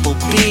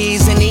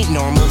Applebee's and eat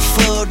normal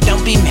food.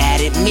 Don't be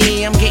mad at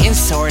me, I'm getting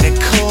sorta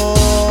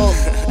cool.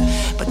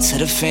 But to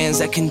the fans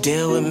that can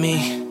deal with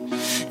me,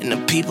 and the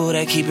people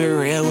that keep it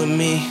real with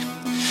me,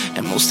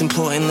 and most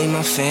importantly,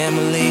 my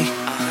family.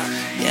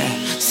 Yeah,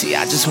 see,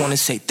 I just wanna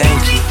say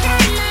thank you.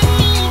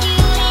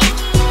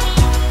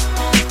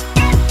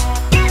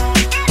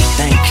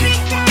 Thank you.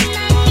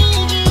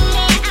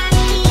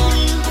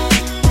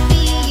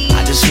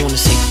 I just wanna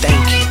say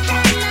thank you.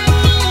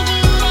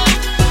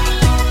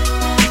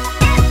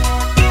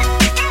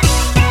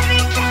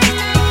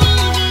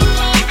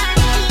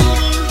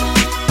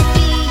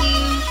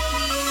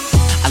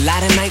 A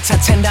lot of nights I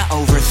tend to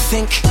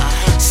overthink,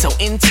 so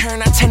in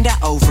turn I tend to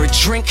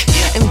overdrink,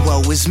 and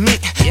woe is me.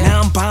 Now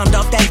I'm bombed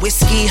off that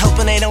whiskey,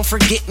 hoping they don't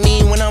forget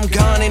me when I'm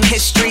gone in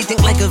history.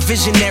 Think like a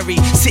visionary,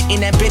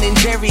 sitting at Ben &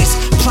 Jerry's,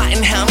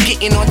 plotting how I'm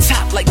getting on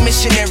top like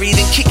missionary,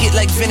 then kick it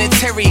like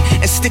Vinatieri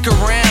and stick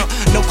around.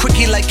 No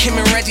quickie like Kim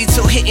and Reggie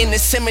till hitting the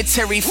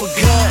cemetery for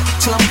good,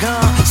 till I'm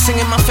gone,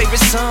 singing my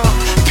favorite song,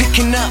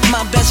 picking up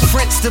my best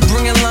friends to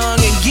bring along,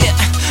 and yeah,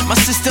 my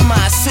sister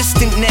my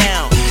assistant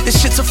now. This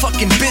shit's a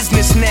fucking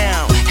business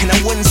now, and I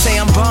wouldn't say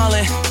I'm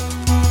ballin',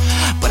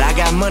 but I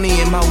got money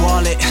in my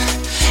wallet,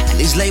 and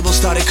these labels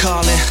started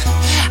calling.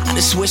 I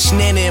just wish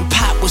Nana and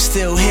Pop was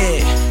still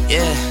here.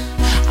 Yeah,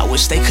 I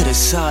wish they could've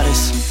saw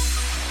this.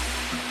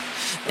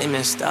 They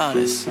missed all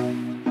this.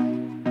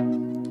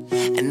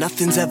 And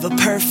nothing's ever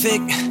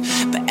perfect,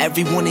 but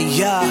every one of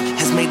y'all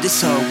has made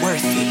this all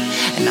worth it.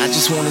 And I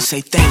just wanna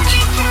say thank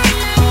you.